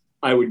cost,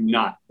 I would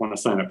not want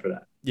to sign up for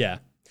that. Yeah.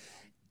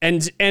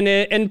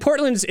 And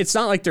Portland's, it's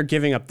not like they're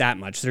giving up that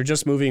much. They're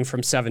just moving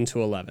from 7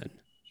 to 11.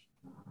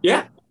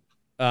 Yeah.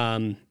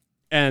 And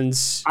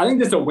I think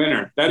that's a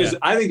winner.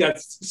 I think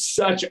that's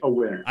such a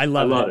winner. I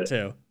love it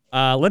too.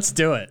 Let's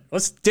do it.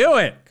 Let's do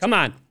it. Come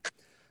on.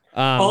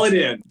 Call it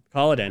in.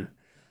 Call it in.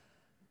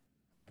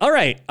 All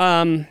right.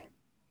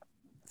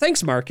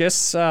 Thanks,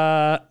 Marcus.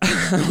 I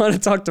want to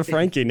talk to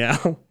Frankie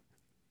now.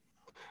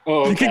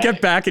 Oh, okay. You can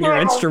get back in your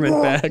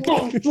instrument bag.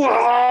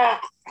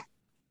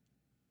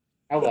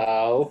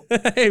 Hello.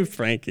 Hey,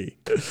 Frankie.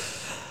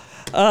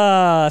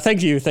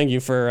 Thank you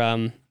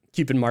for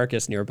keeping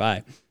Marcus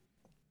nearby.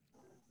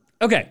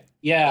 Okay.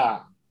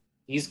 Yeah,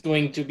 he's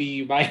going to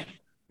be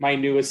my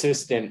new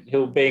assistant.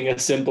 He'll bang a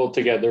cymbal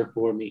together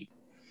for me.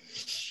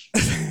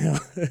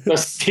 The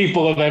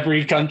staple of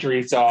every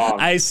country song.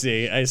 I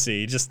see.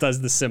 He just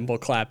does the cymbal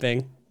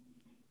clapping.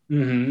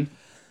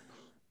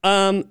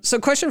 Mm-hmm. So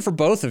question for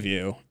both of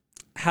you.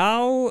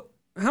 How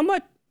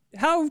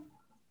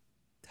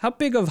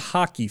big of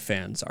hockey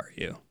fans are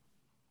you?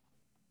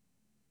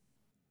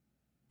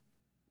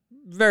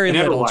 Very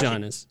little,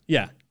 John is.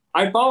 Yeah.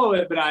 I follow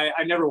it, but I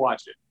never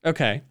watch it.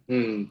 Okay.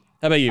 Mm.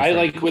 How about you? I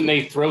Frank? like when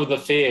they throw the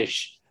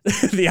fish.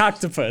 The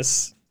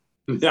octopus.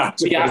 Yeah.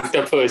 The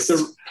octopus.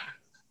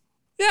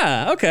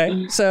 Yeah,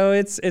 okay. So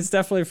it's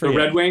definitely for The you.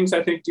 Red Wings,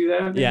 I think, do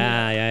that.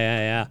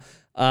 Yeah.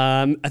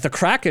 The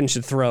Kraken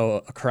should throw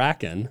a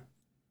Kraken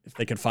if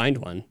they could find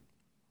one.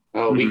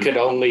 Oh, we could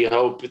only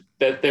hope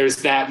that there's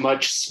that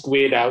much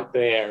squid out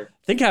there.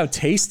 Think how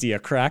tasty a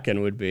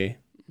Kraken would be.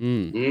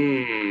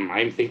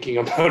 I'm thinking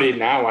about it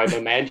now. I'm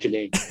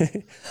imagining.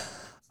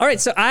 All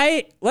right, so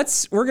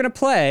we're gonna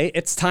play.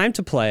 It's time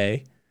to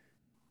play.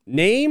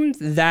 Name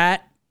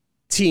that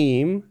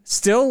team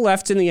still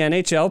left in the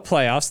NHL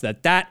playoffs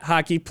that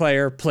hockey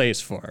player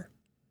plays for.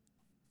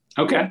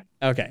 Okay.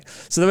 Okay.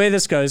 So the way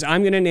this goes,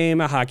 I'm gonna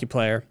name a hockey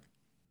player,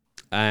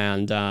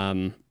 and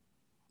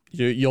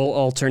you'll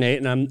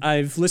alternate, and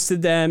I've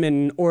listed them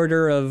in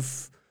order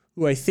of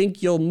who I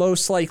think you'll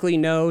most likely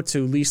know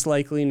to least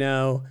likely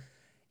know.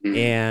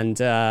 And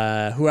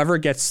whoever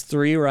gets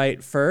 3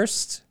 right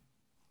first,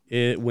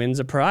 it wins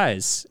a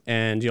prize.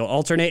 And you'll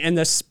alternate. And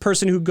this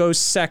person who goes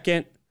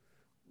second,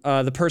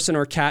 the person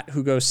or cat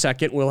who goes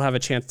second will have a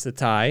chance to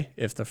tie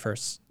if the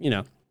first,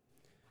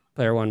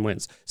 player 1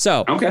 wins.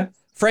 So, okay.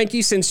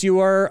 Frankie, since you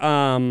are,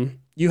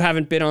 you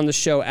haven't been on the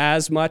show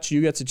as much, you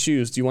get to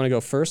choose. Do you want to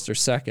go first or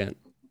second?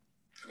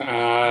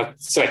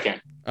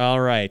 Second. All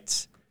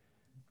right.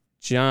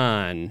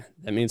 John,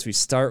 that means we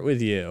start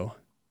with you.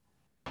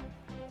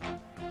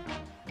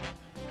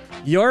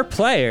 Your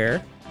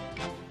player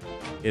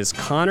is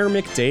Connor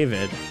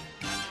McDavid.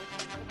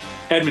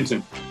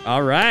 Edmonton.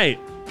 All right,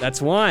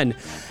 that's 1.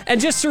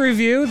 And just to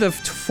review, the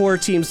 4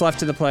 teams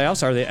left in the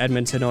playoffs are the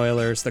Edmonton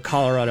Oilers, the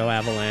Colorado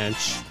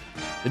Avalanche,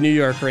 the New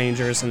York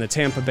Rangers, and the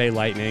Tampa Bay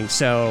Lightning.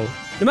 So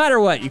no matter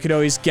what, you could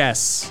always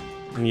guess,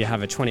 and you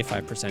have a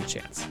 25%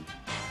 chance.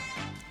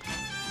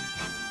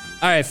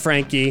 All right,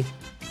 Frankie.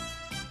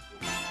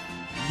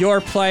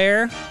 Your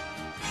player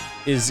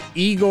is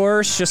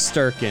Igor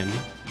Shesterkin.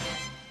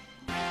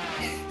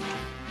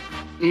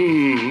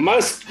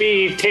 Must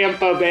be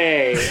Tampa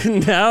Bay.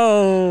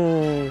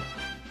 No.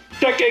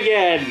 Check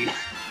again.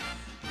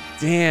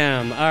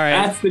 Damn. All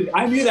right.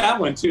 I knew that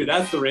one too.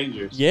 That's the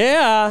Rangers.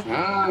 Yeah.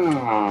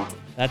 Ah.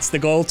 That's the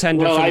goaltender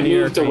Well, for the I New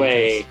York moved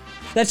away. Rangers.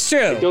 That's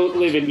true. I don't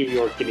live in New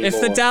York anymore.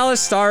 If the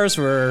Dallas Stars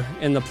were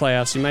in the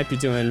playoffs, you might be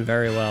doing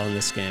very well in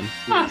this game.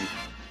 All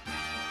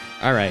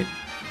right.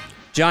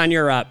 John,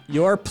 you're up.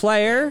 Your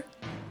player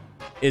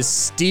is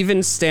Steven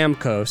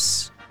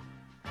Stamkos.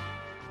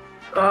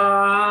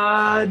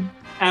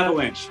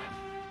 Avalanche.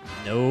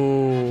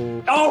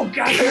 No. Oh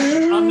God,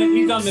 he's on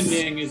the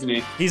Ning, isn't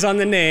he? He's on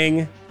the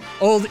Ning.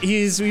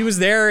 He was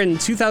there in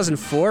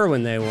 2004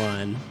 when they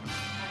won.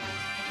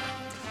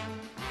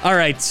 All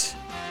right,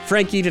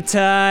 Frankie to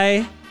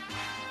tie.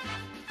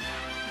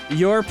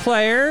 Your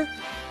player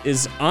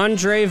is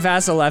Andrei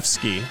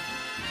Vasilevsky.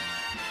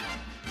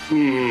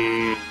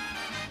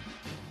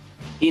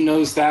 He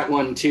knows that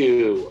one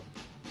too.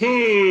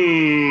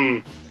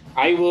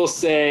 I will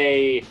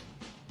say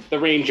the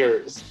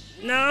Rangers.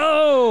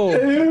 No.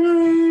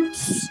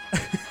 Oops.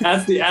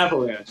 That's the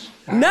Avalanche.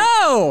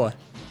 No.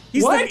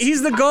 What?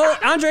 He's the goal.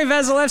 Andrei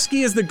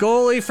Vasilevsky is the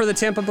goalie for the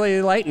Tampa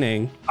Bay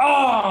Lightning.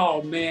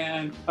 Oh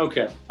man.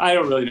 Okay. I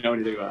don't really know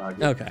anything about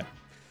hockey. Okay.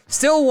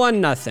 Still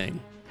 1-0.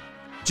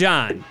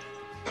 John.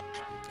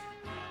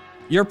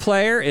 Your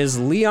player is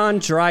Leon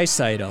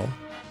Draisaitl.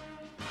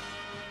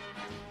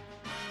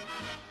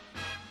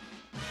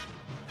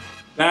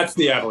 That's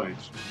the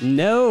Avalanche.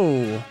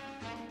 No.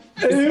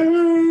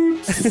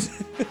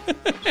 Oops.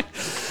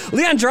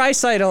 Leon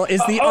Draisaitl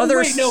is the other.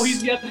 Wait, no,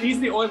 he's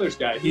the Oilers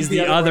guy. He's the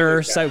other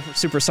Oilers guy.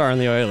 superstar on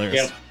the Oilers.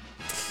 Yep.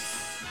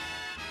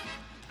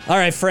 All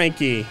right,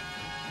 Frankie.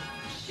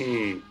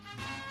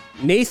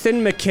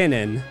 Nathan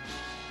McKinnon.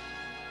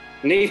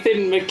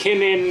 Nathan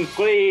McKinnon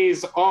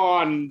plays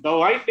on the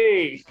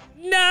Lightning.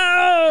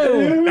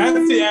 No!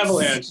 That's the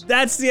Avalanche.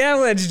 That's the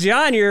Avalanche.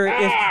 John,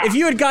 if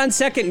you had gone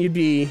second, you'd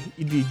be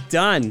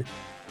done.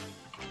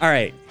 All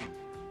right.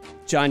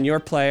 John, your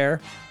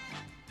player.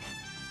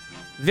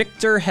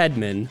 Victor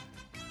Hedman.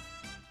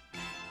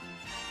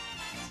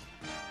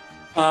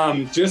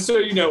 Just so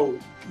you know,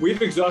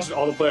 we've exhausted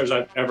all the players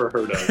I've ever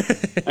heard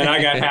of, and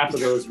I got half of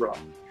those wrong.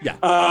 Yeah.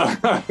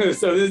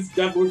 So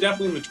we're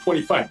definitely in the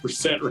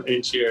 25%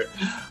 range here.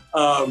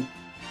 I'm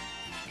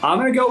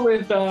gonna go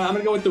with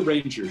the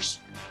Rangers.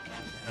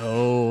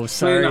 Oh,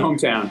 sorry. Playing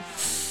the hometown.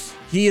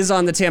 He is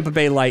on the Tampa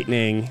Bay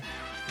Lightning.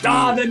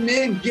 The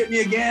Ning, get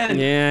me again.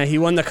 Yeah, he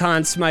won the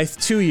Conn Smythe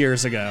 2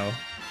 years ago.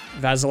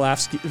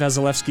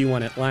 Vasilevsky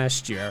won it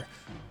last year.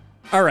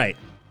 All right,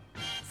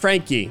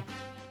 Frankie.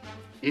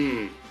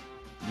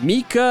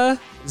 Mika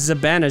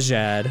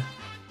Zibanejad.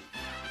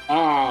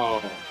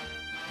 Oh.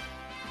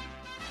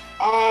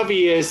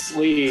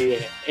 Obviously,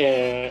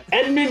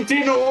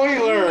 Edmonton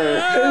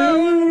Oilers.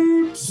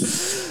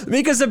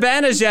 Mika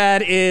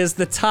Zibanejad is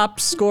the top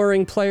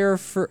scoring player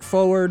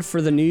forward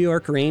for the New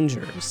York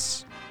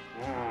Rangers.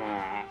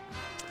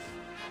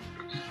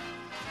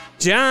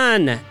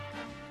 John,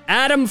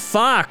 Adam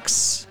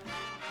Fox.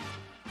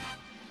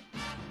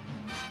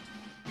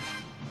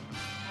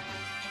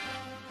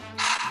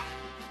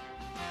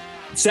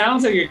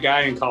 Sounds like a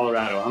guy in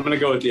Colorado. I'm gonna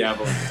go with the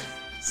Avalanche.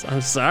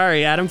 I'm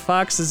sorry, Adam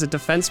Fox is a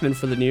defenseman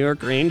for the New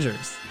York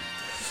Rangers.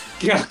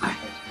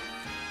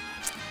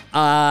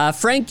 God.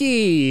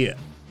 Frankie,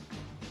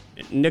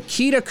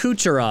 Nikita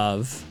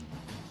Kucherov.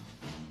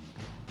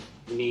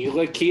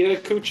 Nikita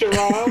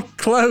Kucherov?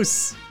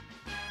 Close.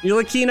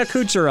 Nikita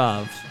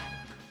Kucherov.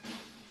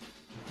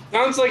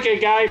 Sounds like a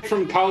guy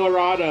from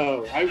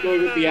Colorado. I'm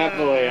going with the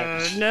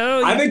Avalanche.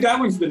 No. I think that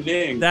one's the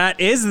Ning. That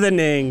is the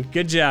Ning.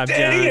 Good job, John.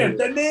 Dang it,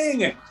 the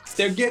Ning.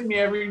 They're getting me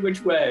every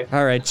which way.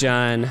 All right,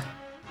 John.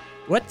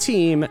 What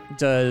team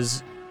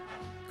does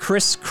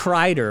Chris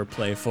Kreider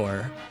play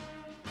for?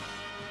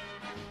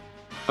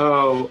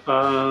 Oh,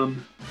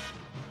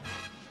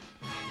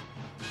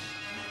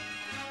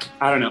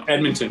 I don't know.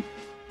 Edmonton.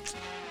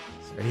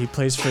 Sorry, he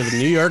plays for the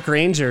New York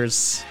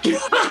Rangers.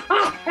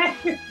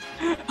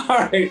 All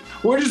right,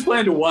 we're just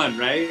playing to one,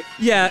 right?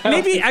 Yeah,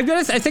 maybe I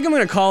think I'm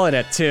gonna call it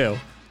at 2.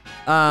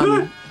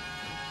 All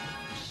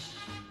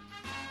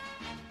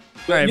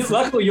right.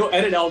 Luckily, you'll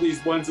edit all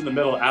these ones in the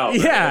middle out.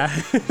 Right? Yeah.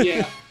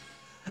 Yeah.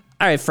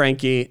 All right,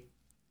 Frankie.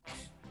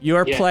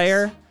 Your Yes.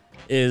 player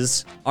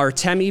is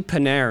Artemi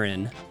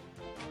Panarin.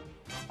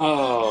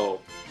 Oh.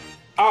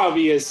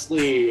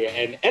 Obviously,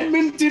 an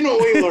Edmonton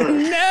Oiler.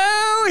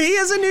 No, he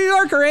is a New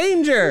York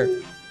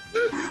Ranger.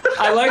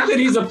 I like that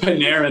he's a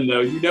Panarin, though.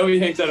 You know he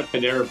hangs out at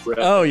Panera Bread.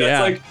 Oh,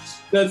 yeah.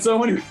 That's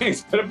someone who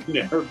hangs out at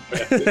Panera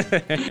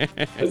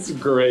Bread. That's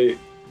great.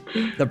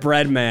 The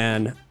bread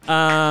man.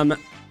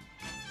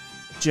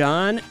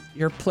 John,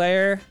 your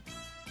player,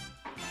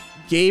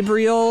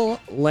 Gabriel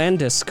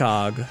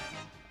Landeskog.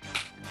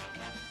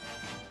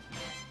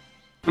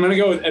 I'm gonna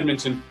go with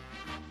Edmonton.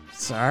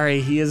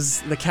 Sorry, he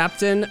is the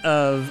captain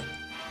of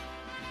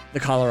the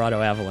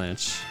Colorado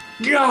Avalanche.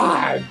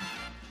 God.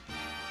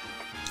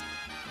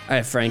 All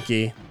right,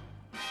 Frankie.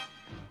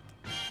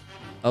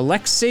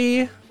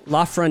 Alexei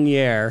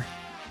Lafreniere.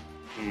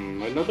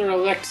 Another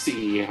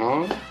Alexi,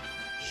 huh?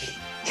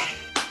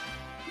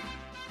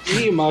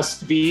 He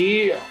must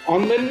be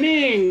on the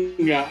Ning.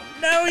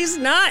 No, he's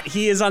not.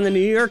 He is on the New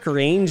York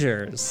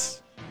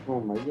Rangers. Oh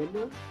my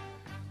goodness.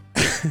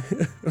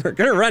 We're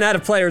gonna run out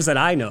of players that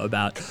I know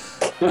about.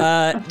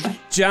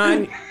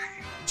 John,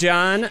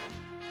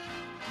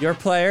 your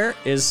player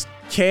is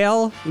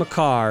Cale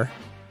Makar.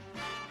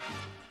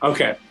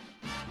 Okay.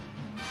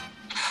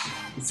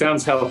 It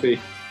sounds healthy.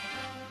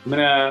 I'm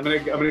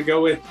gonna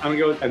go with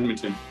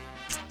Edmonton.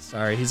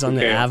 Sorry, he's on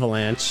the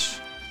Avalanche.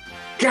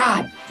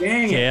 God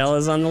dang it. Cale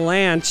is on the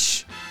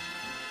Lanch.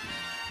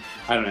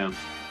 I don't know.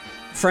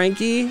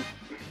 Frankie,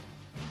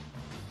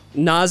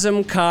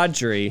 Nazem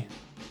Kadri.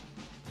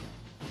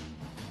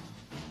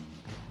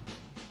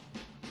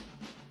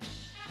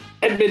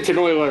 Edmonton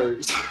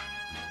Oilers.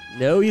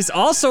 No, he's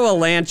also a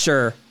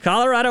Lancher.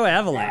 Colorado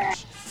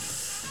Avalanche.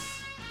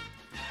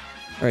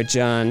 All right,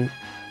 John.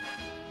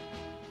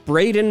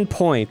 Braden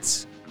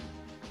Point.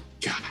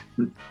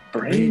 God.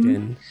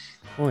 Braden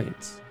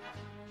Point.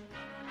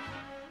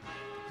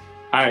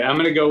 All right, I'm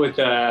gonna go with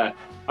the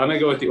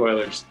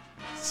Oilers.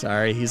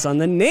 Sorry, he's on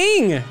the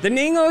Ning. The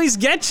Ning always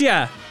gets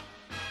ya.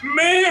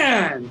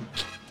 Man.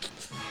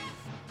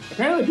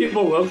 Apparently,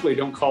 people locally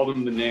don't call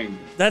them the Ning.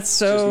 That's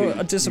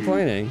so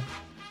disappointing.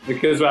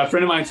 Because a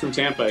friend of mine's from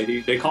Tampa.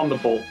 They call him the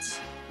Bolts.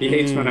 He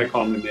hates when I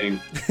call him the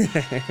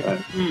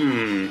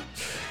Ning.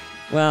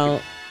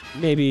 Well,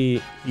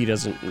 maybe he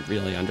doesn't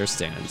really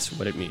understand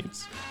what it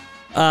means.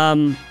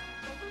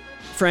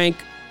 Frank,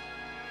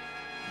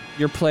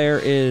 your player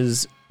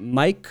is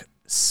Mike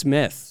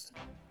Smith.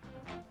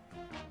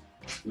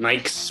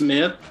 Mike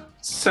Smith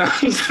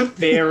sounds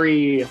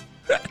very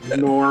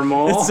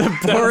normal. It's a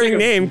boring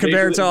name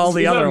compared to all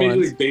the other Major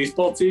ones. League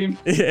Baseball team.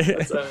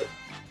 That's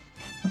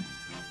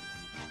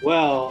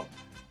Well,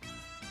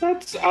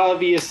 that's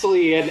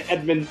obviously an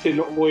Edmonton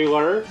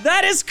Oiler.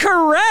 That is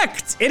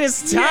correct. It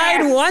is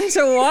tied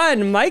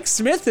 1-1. Mike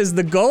Smith is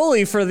the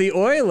goalie for the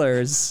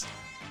Oilers.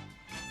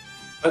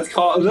 Let's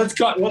call it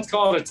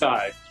a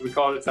tie. Should we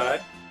call it a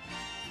tie?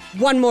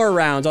 One more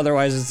round,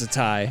 otherwise it's a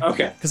tie.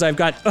 Okay. Because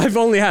I've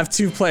only have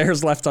 2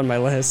 players left on my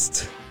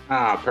list.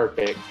 Ah,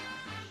 perfect.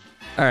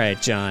 All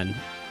right, John.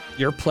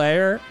 Your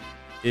player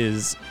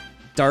is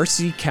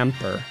Darcy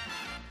Kemper.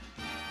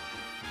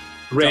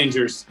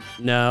 Rangers.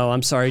 No,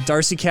 I'm sorry.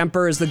 Darcy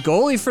Kemper is the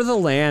goalie for the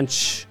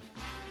Lanch.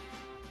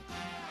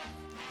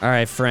 All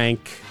right,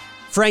 Frank.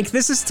 Frank,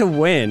 this is to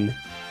win.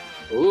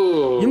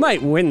 Ooh. You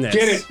might win this.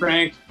 Get it,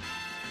 Frank.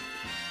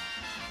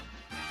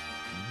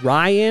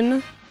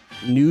 Ryan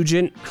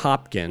Nugent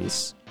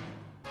Hopkins.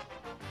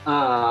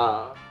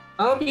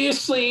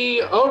 Obviously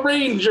a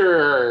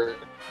Ranger.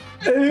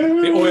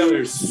 The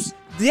Oilers.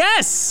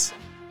 Yes!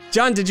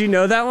 John, did you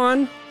know that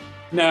one?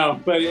 No,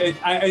 but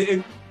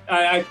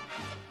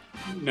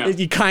no.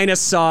 You kind of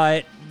saw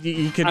it.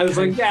 You could. I was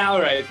like, yeah,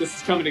 all right, this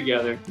is coming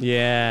together.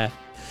 Yeah.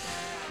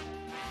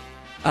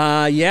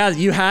 Yeah,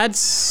 you had,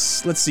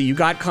 let's see, you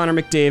got Connor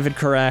McDavid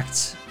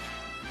correct.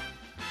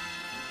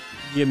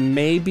 You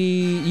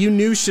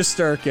knew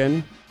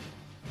Shesterkin.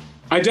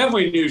 I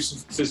definitely knew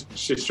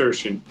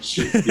Shesterkin.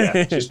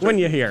 Yeah, when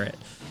you hear it.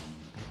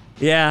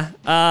 Yeah,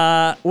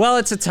 well,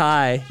 it's a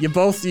tie. You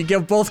both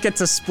get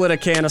to split a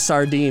can of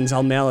sardines.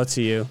 I'll mail it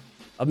to you.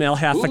 I'll mail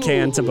half a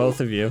can to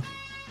both of you.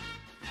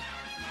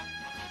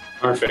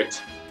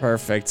 Perfect.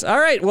 All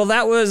right, well,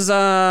 that was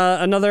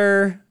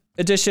another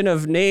edition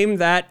of Name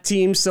That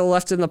Team Still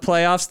Left in the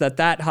Playoffs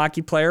that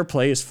hockey player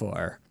plays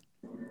for.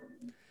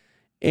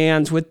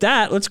 And with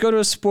that, let's go to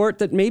a sport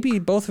that maybe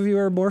both of you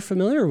are more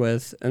familiar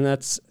with, and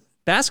that's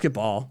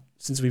basketball,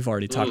 since we've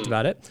already talked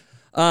about it.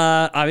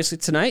 Obviously,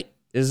 tonight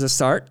is the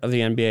start of the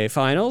NBA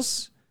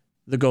Finals.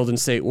 The Golden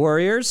State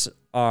Warriors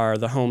are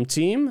the home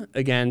team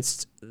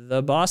against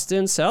the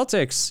Boston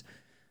Celtics.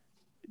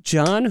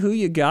 John, who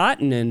you got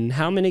and in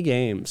how many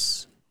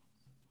games?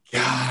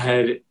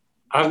 God,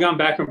 I've gone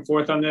back and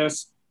forth on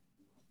this.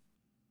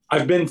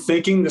 I've been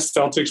thinking the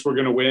Celtics were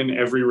going to win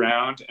every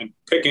round and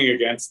picking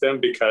against them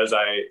because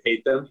I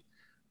hate them.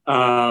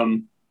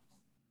 And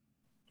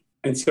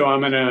so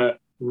I'm going to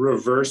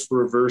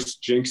reverse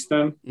jinx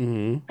them.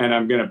 Mm-hmm. And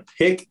I'm going to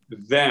pick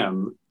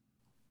them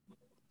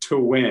to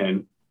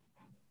win.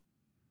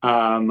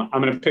 I'm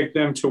going to pick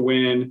them to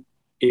win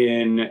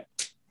in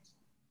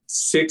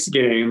 6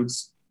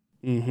 games.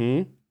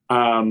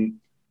 Mm-hmm.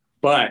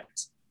 But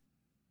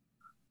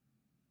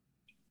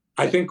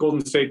I think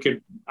Golden State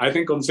could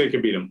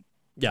beat them.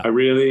 Yeah. I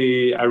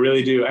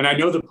really do. And I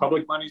know the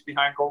public money's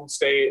behind Golden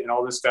State and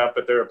all this stuff,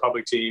 but they're a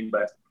public team.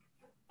 But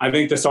I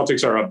think the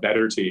Celtics are a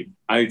better team.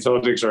 I think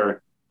Celtics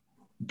are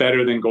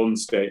better than Golden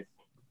State,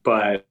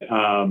 but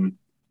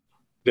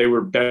they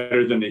were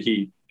better than the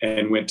Heat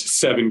and went to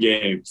 7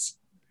 games.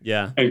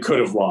 Yeah. And could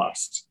have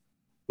lost.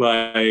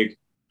 And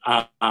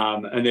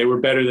they were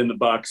better than the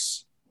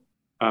Bucks,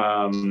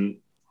 minus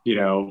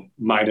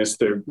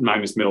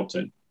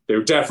Middleton. They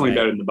were definitely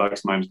better than the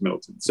Bucks minus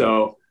Middleton.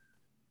 So,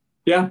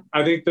 yeah,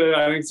 I think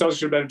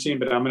Celtics are a better team,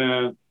 but I'm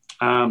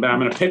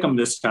gonna pick them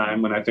this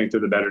time when I think they're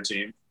the better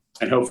team,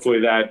 and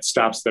hopefully that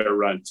stops their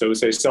run. So we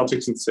say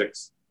Celtics in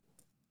 6.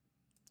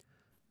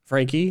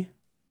 Frankie,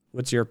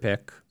 what's your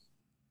pick?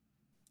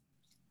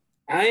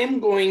 I am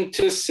going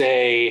to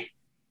say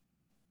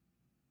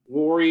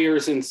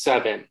Warriors in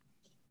 7.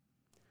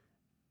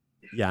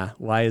 Yeah,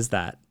 why is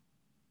that?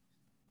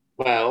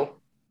 Well,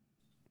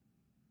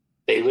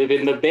 they live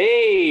in the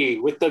Bay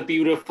with the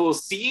beautiful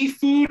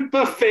seafood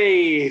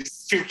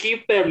buffets to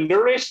keep them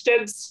nourished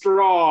and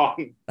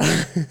strong.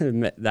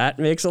 That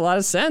makes a lot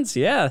of sense,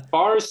 yeah.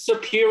 Far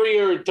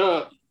superior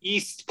to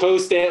East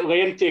Coast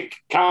Atlantic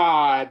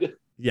cod.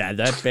 Yeah,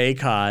 that Bay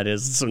cod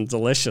is some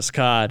delicious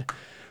cod.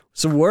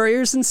 So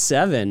Warriors in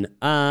 7.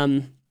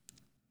 And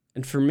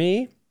for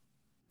me,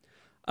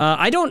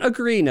 I don't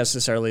agree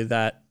necessarily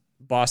that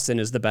Boston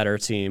is the better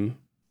team.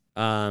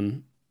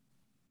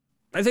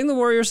 I think the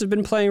Warriors have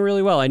been playing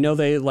really well. I know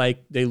they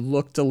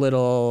looked a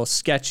little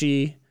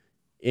sketchy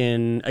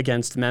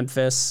against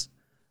Memphis,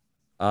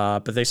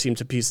 but they seemed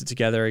to piece it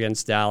together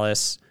against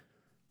Dallas.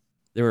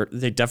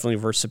 They definitely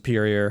were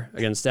superior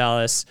against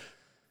Dallas.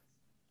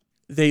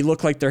 They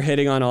look like they're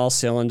hitting on all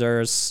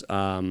cylinders.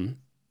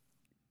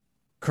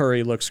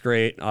 Curry looks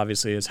great.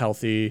 Obviously, is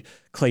healthy.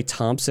 Klay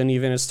Thompson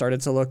even has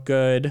started to look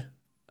good.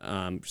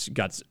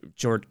 Got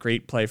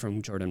great play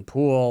from Jordan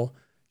Poole.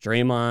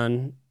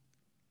 Draymond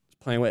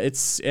playing with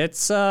it's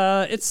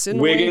in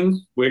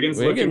Wiggins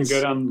looking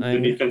good on the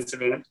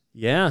defensive end.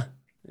 Yeah.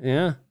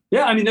 I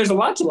mean, there's a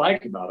lot to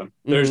like about him.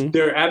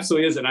 There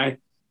absolutely is, and I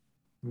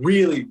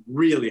really,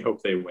 really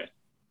hope they win.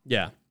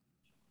 Yeah.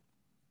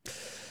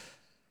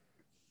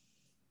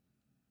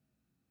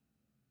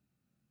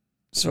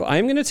 So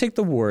I'm going to take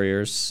the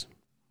Warriors.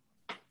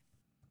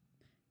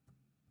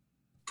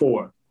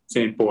 4.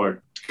 Saying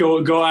 4. Go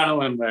out on a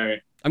limb,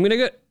 Larry. I'm going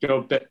to go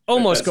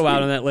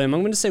out on that limb.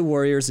 I'm going to say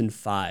Warriors in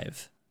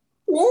 5.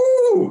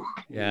 Ooh. Ooh,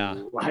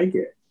 Yeah. like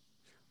it.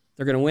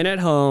 They're going to win at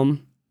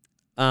home.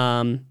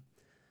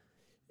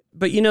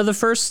 But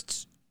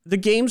the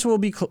games will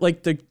be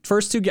like the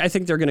first two. I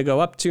think they're going to go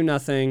up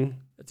 2-0.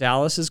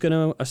 Dallas is going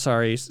to,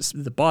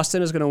 the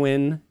Boston is going to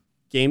win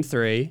game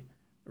 3.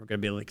 We're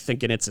going to be like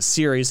thinking it's a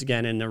series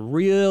again, and a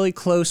really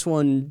close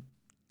one.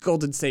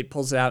 Golden State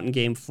pulls it out in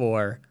game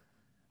 4,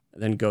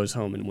 and then goes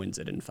home and wins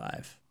it in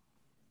 5.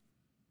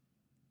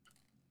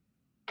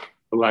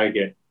 I like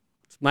it.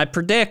 It's my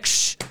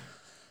prediction.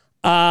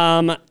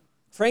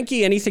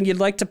 Frankie, anything you'd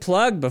like to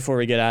plug before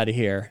we get out of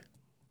here?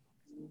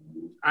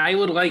 I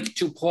would like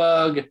to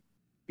plug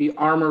the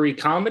Armory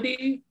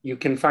Comedy. You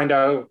can find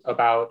out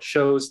about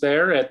shows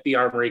there at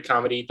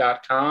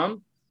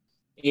thearmorycomedy.com.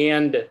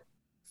 And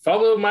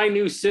follow my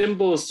new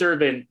symbol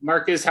servant,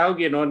 Marcus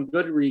Haugen, on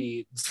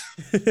Goodreads.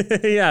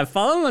 Yeah,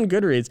 follow him on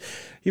Goodreads.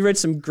 He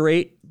writes some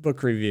great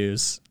book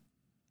reviews.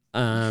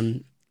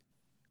 And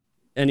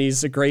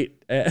he's a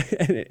great,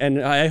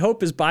 and I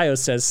hope his bio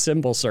says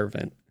symbol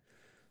servant.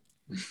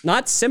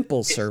 Not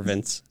simple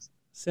servants.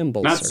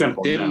 Symbol Not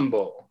servant. simple.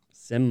 No.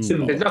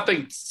 Symbol. There's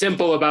nothing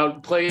simple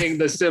about playing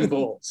the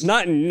cymbals.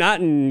 Not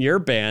in your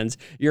band,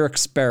 your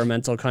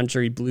experimental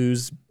country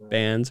blues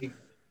band.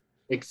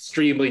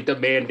 Extremely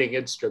demanding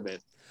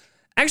instrument.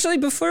 Actually,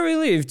 before we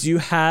leave, do you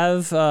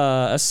have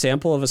a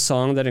sample of a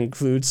song that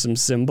includes some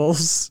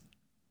cymbals?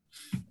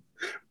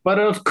 But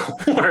of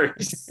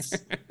course.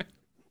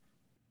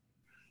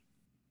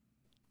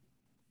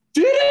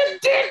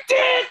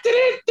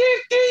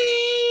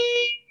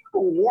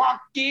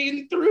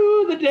 Walking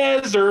through the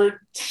desert.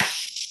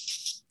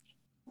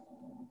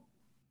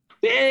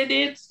 Then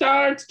it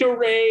starts to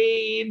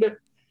rain.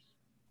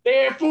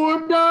 There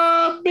formed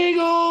a big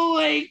old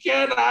lake,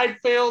 and I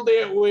filled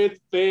it with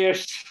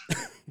fish.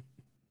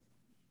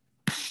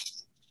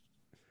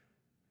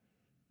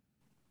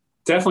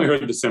 Definitely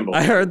heard the cymbals.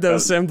 I heard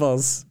those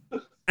cymbals.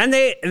 And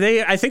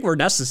they I think were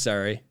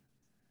necessary.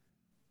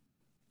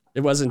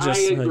 It wasn't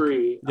just I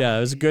agree. Yeah,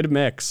 it was a good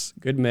mix.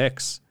 Good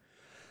mix.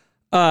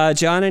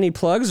 John, any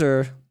plugs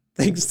or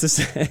things to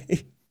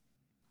say?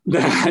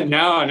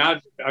 No,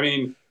 not. I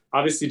mean,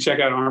 obviously, check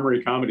out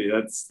Armory Comedy.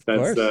 That's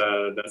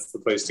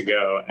the place to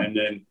go. And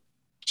then,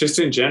 just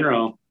in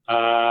general,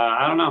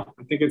 I don't know.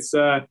 I think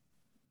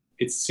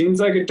it seems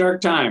like a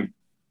dark time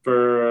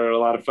for a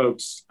lot of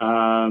folks.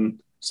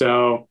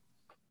 So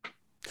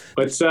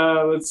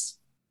let's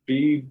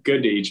be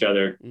good to each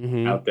other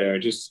out there.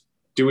 Just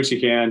do what you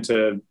can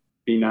to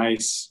be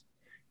nice.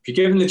 If you're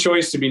given the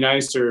choice to be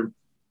nice or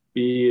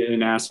be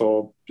an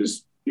asshole,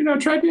 just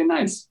try being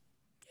nice.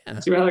 Yeah.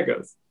 See how that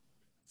goes.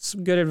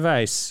 Some good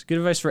advice. Good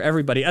advice for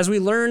everybody. As we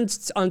learned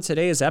on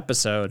today's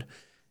episode,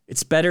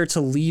 it's better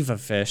to leave a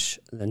fish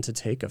than to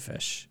take a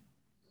fish.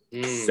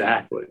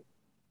 Exactly.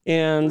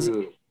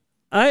 And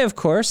I, of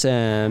course,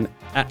 am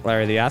at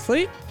Larry the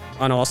Athlete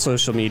on all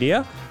social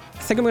media. I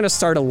think I'm going to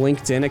start a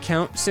LinkedIn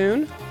account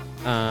soon,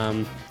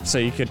 so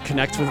you could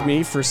connect with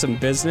me for some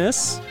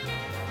business.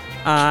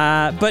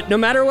 But no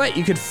matter what,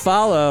 you could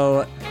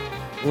follow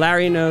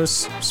Larry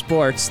Knows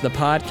Sports, the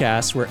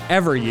podcast,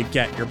 wherever you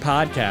get your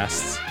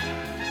podcasts.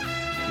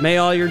 May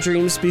all your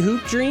dreams be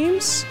hoop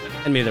dreams,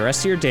 and may the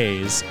rest of your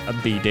days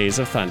be days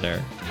of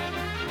thunder.